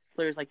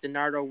 Players like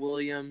DiNardo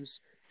Williams,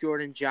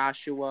 Jordan,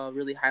 Joshua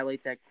really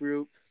highlight that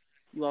group.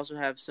 You also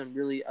have some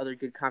really other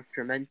good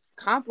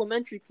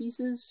complementary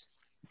pieces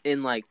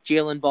in like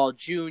Jalen Ball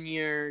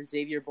Jr.,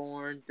 Xavier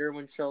Bourne,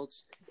 Derwin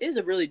Schultz. It is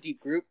a really deep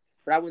group,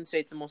 but I wouldn't say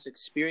it's the most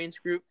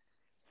experienced group.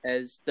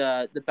 As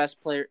the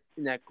best player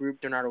in that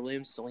group, Donardo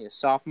Williams, is only a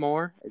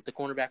sophomore as the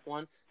cornerback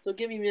one. So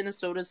give me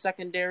Minnesota's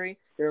secondary.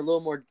 They're a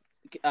little more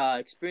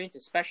experienced,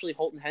 especially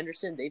Holton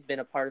Henderson. They've been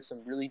a part of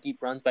some really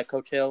deep runs by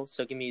Coach Hill.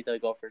 So give me the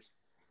Gophers.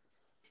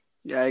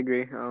 Yeah, I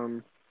agree.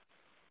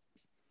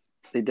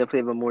 They definitely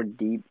have a more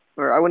deep,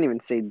 or I wouldn't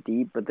even say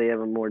deep, but they have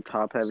a more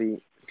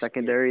top-heavy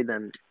secondary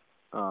than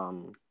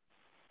USC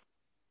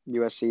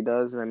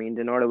does. I mean,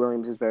 Denardo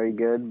Williams is very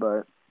good,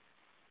 but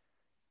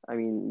I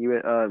mean,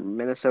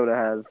 Minnesota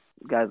has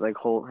guys like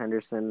Holt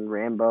Henderson,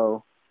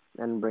 Rambo,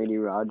 and Brady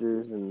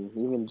Rogers, and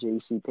even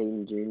J.C.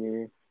 Payton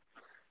Jr.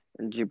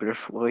 and Jupiter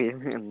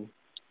Floyd and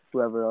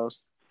whoever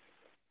else.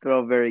 They're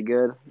all very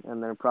good,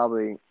 and they're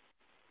probably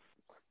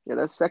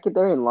that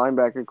secondary and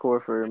linebacker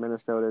core for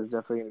Minnesota is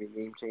definitely going to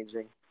be game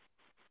changing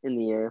in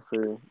the air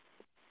for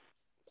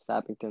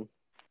Sappington.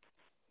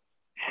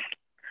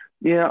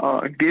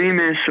 Yeah, getting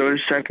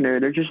Minnesota's secondary,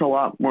 they're just a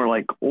lot more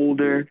like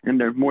older and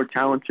they're more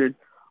talented.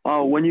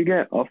 When you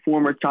get a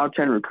former top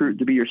 10 recruit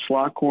to be your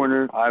slot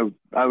corner,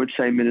 I would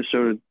say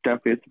Minnesota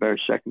definitely has the better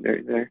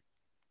secondary there.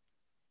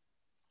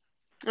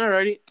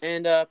 Alrighty,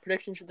 and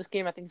predictions for this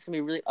game, I think it's going to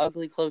be a really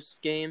ugly, close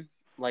game,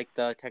 like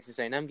the Texas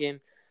A&M game.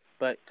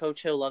 But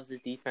Coach Hill loves his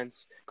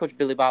defense. Coach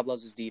Billy Bob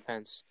loves his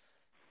defense.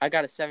 I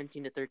got a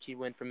 17-13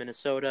 win for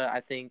Minnesota.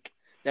 I think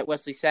that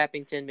Wesley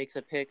Sappington makes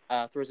a pick,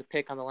 throws a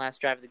pick on the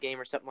last drive of the game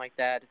or something like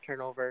that, a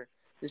turnover.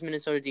 This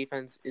Minnesota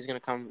defense is going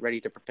to come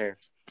ready to prepare.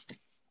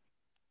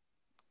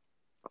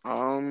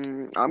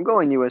 I'm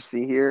going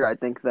USC here. I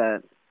think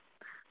that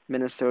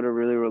Minnesota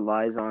really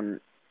relies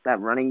on that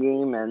running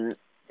game, and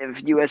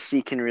if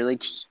USC can really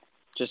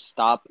just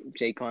stop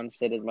Jaquan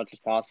Stitt as much as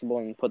possible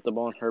and put the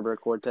ball in Herbert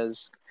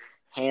Cortez's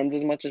hands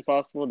as much as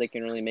possible, they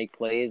can really make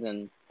plays,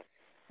 and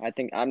I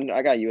think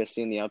I got USC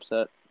in the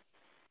upset.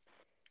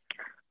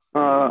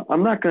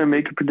 I'm not going to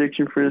make a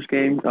prediction for this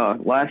game.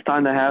 Last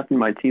time that happened,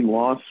 my team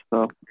lost,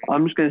 so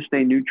I'm just going to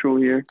stay neutral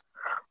here.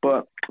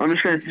 But I'm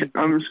just going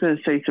to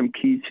say some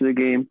keys to the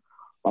game.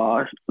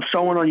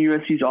 Someone on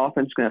USC's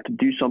offense is going to have to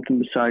do something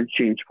besides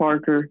James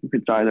Parker. If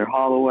it's either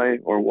Holloway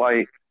or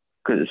White,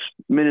 because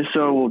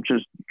Minnesota will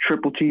just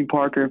triple team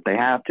Parker if they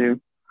have to.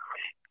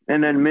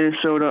 And then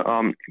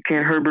Minnesota,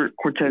 can Herbert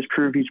Cortez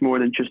prove he's more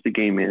than just a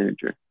game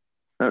manager?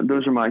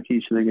 Those are my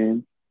keys to the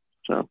game.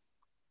 So.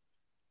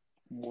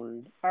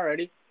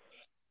 Alrighty.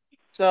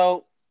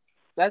 So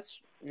that's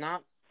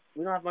not.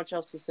 We don't have much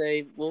else to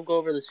say. We'll go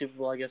over the Super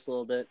Bowl, I guess, a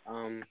little bit.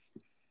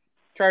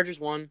 Chargers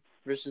won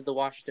versus the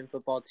Washington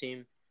football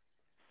team.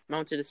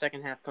 Mounted a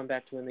second half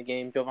comeback to win the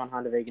game. Jovan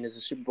Hondavegan is a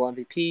Super Bowl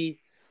MVP.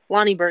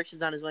 Lonnie Burks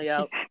is on his way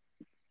out.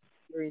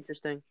 Very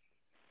interesting.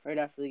 Right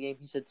after the game,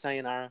 he said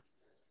sayonara.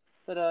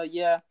 But,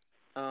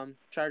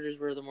 Chargers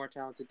were the more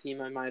talented team,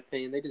 in my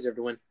opinion. They deserve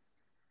to win.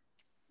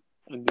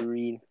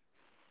 Agreed.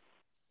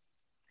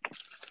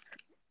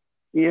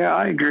 Yeah,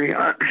 I agree.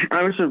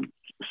 I was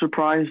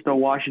surprised the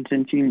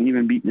Washington team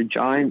even beat the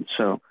Giants,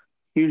 so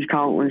huge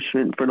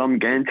accomplishment for them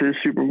getting to the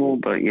Super Bowl.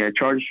 But, yeah,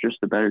 Chargers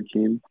just the better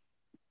team.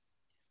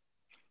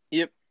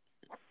 Yep.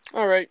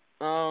 All right.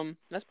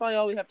 That's probably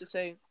all we have to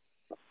say.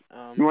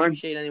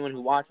 Appreciate anyone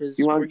who watches.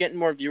 We're getting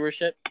more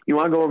viewership. You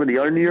want to go over the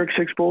other New York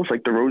Six Bowls,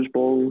 like the Rose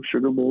Bowl,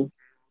 Sugar Bowl?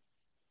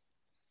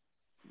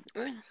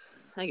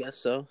 I guess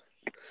so.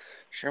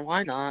 Sure,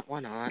 why not?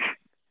 Why not?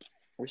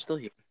 We're still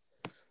here.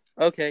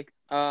 Okay.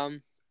 So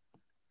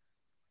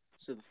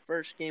the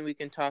first game we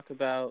can talk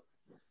about,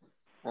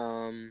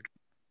 why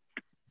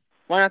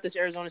not this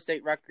Arizona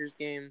State Rutgers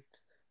game?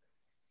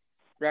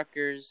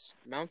 Rutgers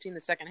mounting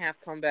the second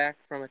half comeback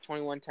from a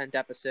 21-10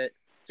 deficit.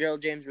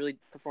 Gerald James really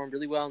performed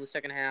really well in the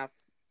second half,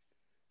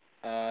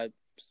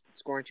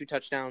 scoring 2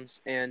 touchdowns.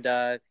 And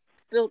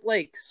Phillip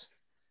Lakes,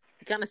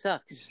 he kind of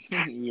sucks.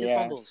 Yeah. 2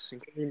 fumbles,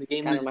 including the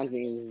game.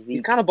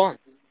 He's kind of bummed.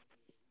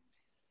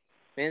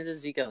 Man's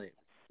is Zeke Elliott.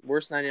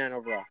 Worst 99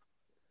 overall.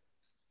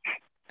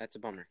 That's a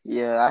bummer.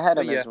 Yeah, I had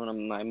him as one of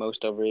my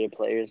most overrated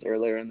players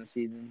earlier in the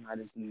season. I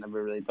just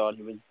never really thought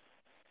he was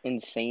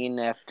insane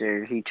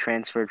after he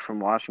transferred from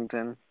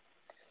Washington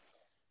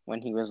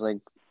when he was like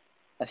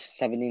a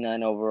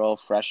 79 overall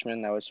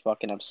freshman. That was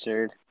fucking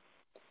absurd.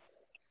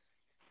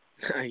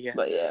 Yeah.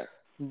 But yeah.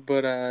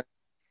 But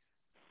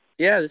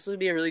yeah, this would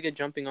be a really good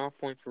jumping off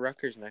point for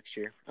Rutgers next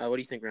year. What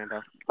do you think,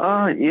 Rambo?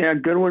 Yeah,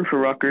 good one for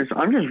Rutgers.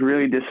 I'm just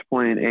really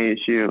disappointed in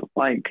ASU.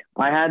 Like,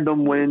 I had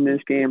them win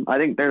this game. I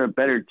think they're a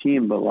better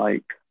team, but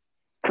like,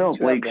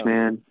 Phillip Lakes,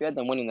 man. You had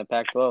them winning the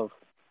Pac-12.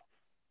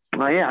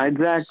 Yeah,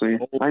 exactly.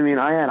 I mean,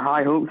 I had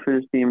high hopes for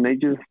this team. They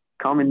just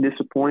come and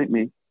disappoint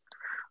me.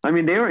 I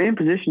mean, they were in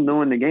position to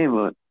win the game,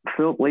 but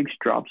Phillip Lakes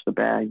drops the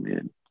bag,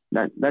 man.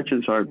 That's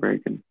just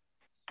heartbreaking.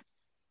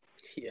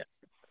 Yeah.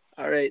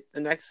 All right, the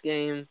next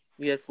game,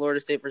 we had Florida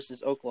State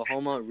versus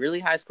Oklahoma. Really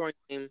high-scoring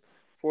game.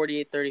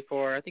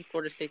 48-34. I think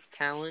Florida State's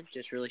talent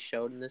just really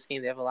showed in this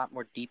game. They have a lot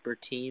more deeper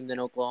team than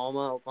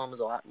Oklahoma. Oklahoma's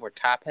a lot more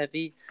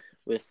top-heavy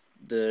with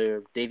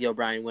the Davey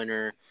O'Brien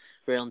winner,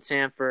 Braylon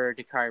Sanford,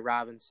 Dakari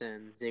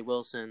Robinson, Zay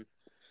Wilson.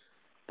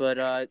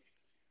 But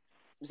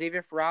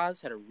Xavier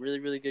Faraz had a really,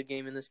 really good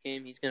game in this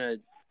game. He's going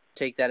to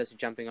take that as a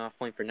jumping-off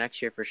point for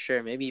next year for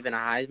sure. Maybe even a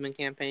Heisman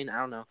campaign. I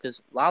don't know,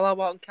 because Lala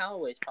Walton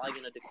Callaway is probably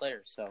going to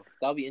declare. So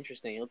that'll be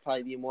interesting. It'll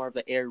probably be more of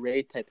an air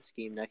raid type of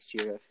scheme next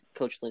year if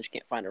Coach Lynch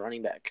can't find a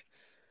running back.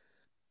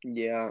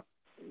 Yeah.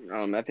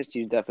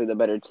 FSU is definitely the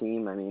better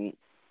team. I mean,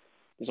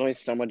 there's only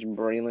so much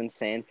Braylon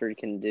Sanford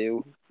can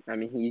do. I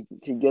mean,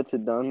 he gets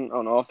it done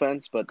on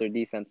offense, but their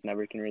defense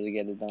never can really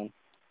get it done.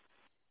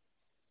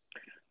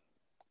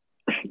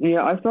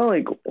 Yeah, I felt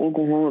like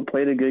Oklahoma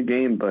played a good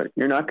game, but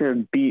you're not going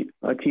to beat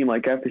a team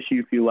like FSU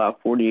if you allow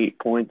 48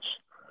 points.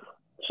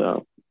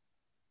 So.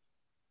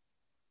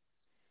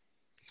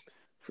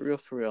 For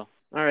real.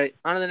 All right,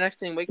 on to the next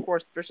thing, Wake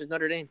Forest versus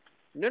Notre Dame.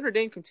 Notre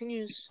Dame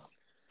continues.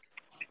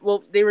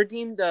 Well, they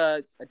redeemed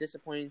a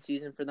disappointing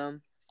season for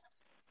them.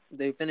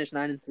 They finished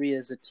 9-3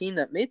 as a team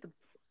that made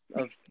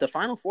the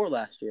Final Four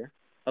last year.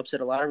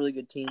 Upset a lot of really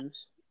good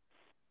teams.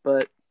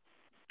 But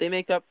they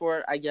make up for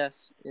it, I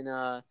guess, in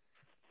a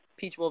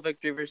Peach Bowl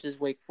victory versus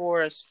Wake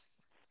Forest.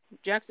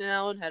 Jackson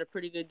Allen had a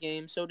pretty good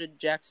game. So did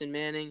Jackson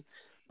Manning.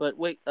 But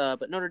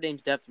Notre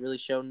Dame's depth really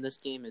showed in this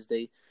game as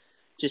they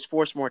just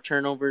forced more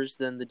turnovers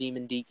than the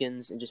Demon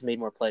Deacons and just made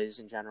more plays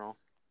in general.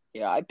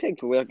 Yeah, I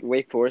picked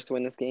Wake Forest to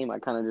win this game. I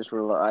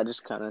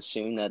just kind of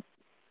assumed that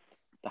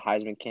the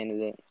Heisman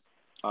candidate,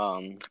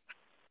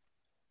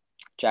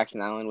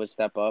 Jackson Allen, would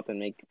step up and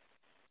make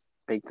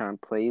big time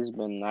plays,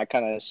 but I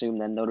kind of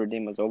assumed that Notre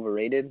Dame was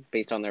overrated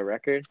based on their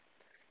record.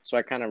 So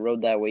I kind of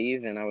rode that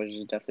wave, and I was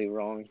just definitely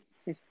wrong.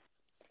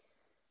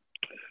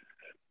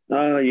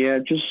 Yeah,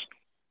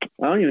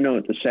 I don't even know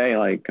what to say.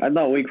 Like, I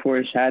thought Wake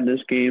Forest had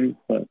this game,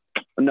 but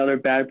another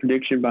bad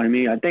prediction by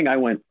me. I think I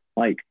went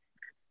like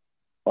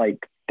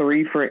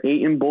 3 for 8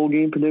 in bowl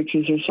game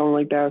predictions or something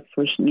like that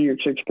for New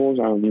Year's Six Bowls.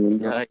 I don't even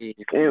know.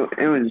 It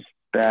was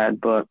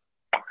bad, but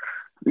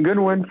good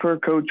win for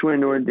Coach Wayne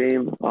Notre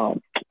Dame.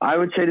 I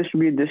would say this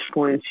would be a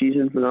disappointing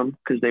season for them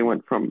because they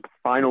went from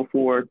Final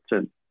Four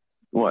to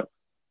what?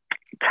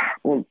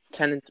 Well,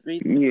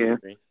 10-3. Yeah.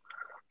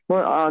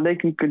 Well, they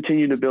can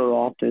continue to build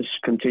off this,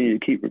 continue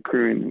to keep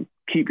recruiting,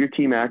 keep your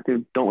team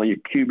active. Don't let your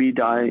QB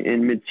die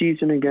in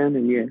mid-season again,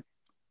 and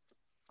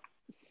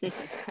yeah.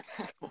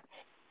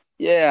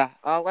 Yeah,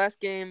 last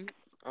game,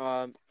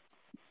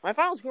 my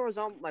final score was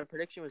on. My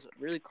prediction was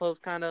really close,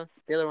 kind of.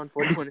 Baylor won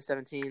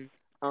 41-17.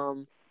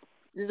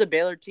 This is a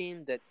Baylor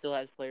team that still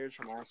has players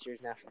from last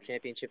year's national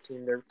championship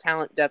team. Their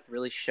talent depth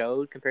really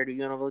showed compared to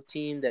UNLV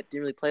team that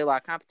didn't really play a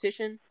lot of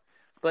competition.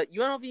 But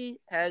UNLV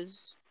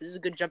this is a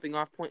good jumping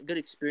off point, good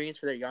experience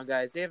for their young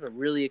guys. They have a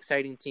really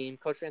exciting team.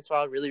 Coach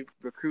Francois really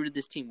recruited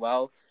this team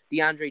well.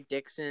 DeAndre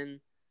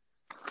Dixon.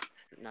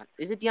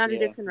 Is it DeAndre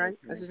Dixon, right?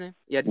 That's his name?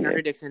 Yeah,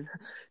 DeAndre Dixon.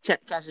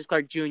 Cassius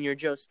Clark Jr.,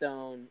 Joe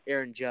Stone,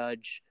 Aaron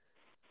Judge,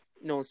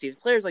 Nolan Stevens.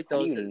 Players like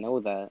those. How do you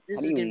know that? This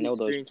How do is you going to be know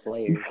those experience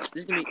players?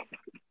 This is going to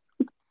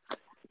be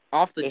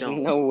off the There's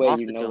dome. no way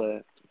you know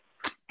that.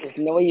 There's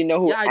no way you know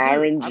who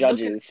Aaron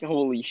Judge is.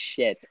 Holy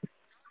shit.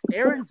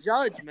 Aaron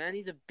Judge, man.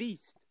 He's a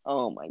beast.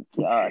 Oh, my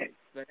God.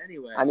 But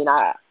anyway. I mean,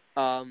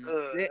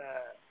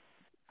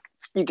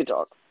 you could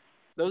talk.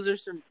 Those are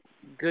some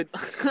good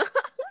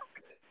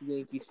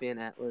Yankees fan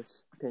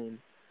Atlas pain.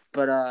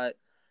 But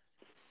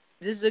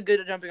this is a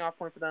good jumping off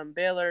point for them.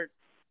 Baylor,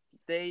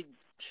 they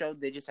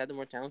showed they just had the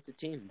more talented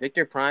team.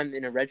 Victor Prime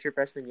in a redshirt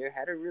freshman year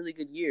had a really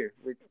good year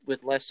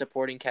with less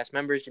supporting cast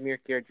members. Jameer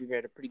Garrett Jr.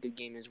 had a pretty good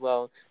game as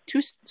well.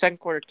 2 second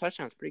quarter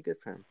touchdowns, pretty good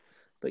for him.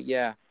 But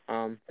yeah,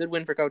 good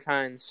win for Coach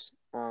Hines.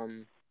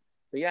 But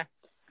yeah,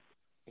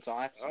 that's all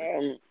I have to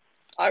say.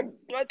 I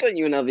thought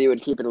UNLV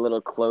would keep it a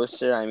little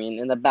closer. I mean,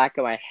 in the back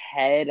of my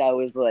head, I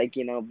was like,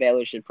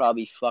 Baylor should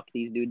probably fuck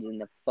these dudes in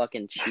the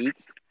fucking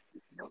cheeks.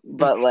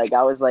 But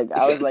I was like,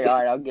 all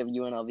right, I'll give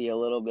UNLV a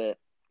little bit.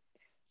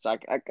 So I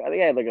think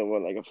I had like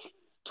a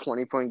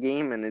 20-point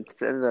game, and it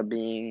ended up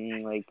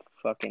being like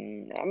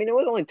fucking. I mean, it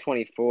was only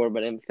 24,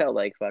 but it felt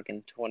like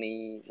fucking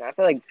 20. I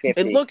felt like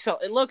 50. It looks a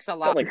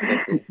lot. Felt like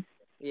 50.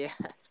 Yeah.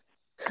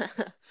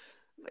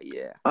 But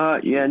yeah.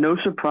 Yeah, no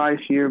surprise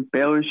here.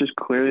 Baylor's just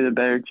clearly the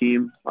better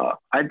team.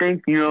 I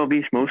think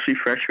UNLV's mostly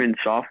freshmen and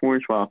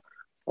sophomores, while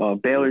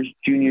Baylor's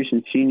juniors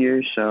and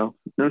seniors. So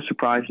no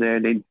surprise there.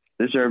 They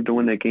deserved to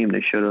win that game. They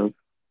should have.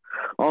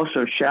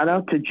 Also, shout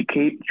out to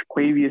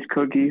Jaquavius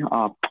Cookie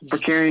for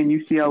carrying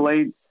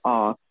UCLA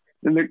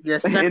in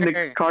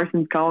the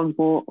Carson Collins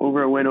Bowl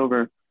win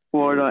over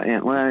Florida and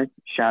Atlantic.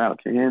 Shout out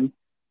to him.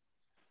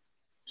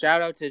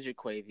 Shout out to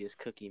Jaquavius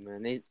Cookie,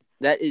 man.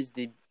 That is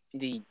the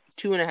 2.5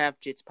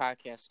 Jits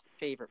podcast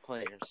favorite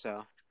player.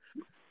 So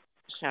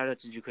shout out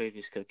to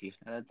Jaquavius Cookie.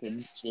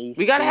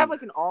 We gotta have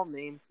like an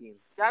all-name team.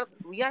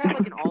 We gotta have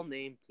like an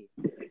all-name team.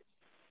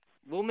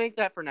 We'll make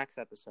that for next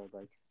episode,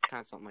 like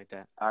kind of something like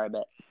that. All right,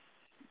 bet.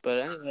 But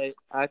anyway,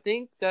 I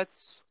think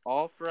that's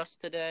all for us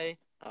today.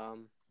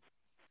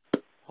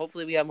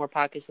 hopefully we have more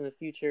podcasts in the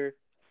future.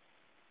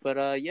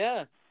 But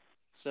yeah.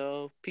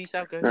 So peace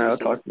out, guys. All right, I'll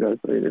talk to you guys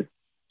later.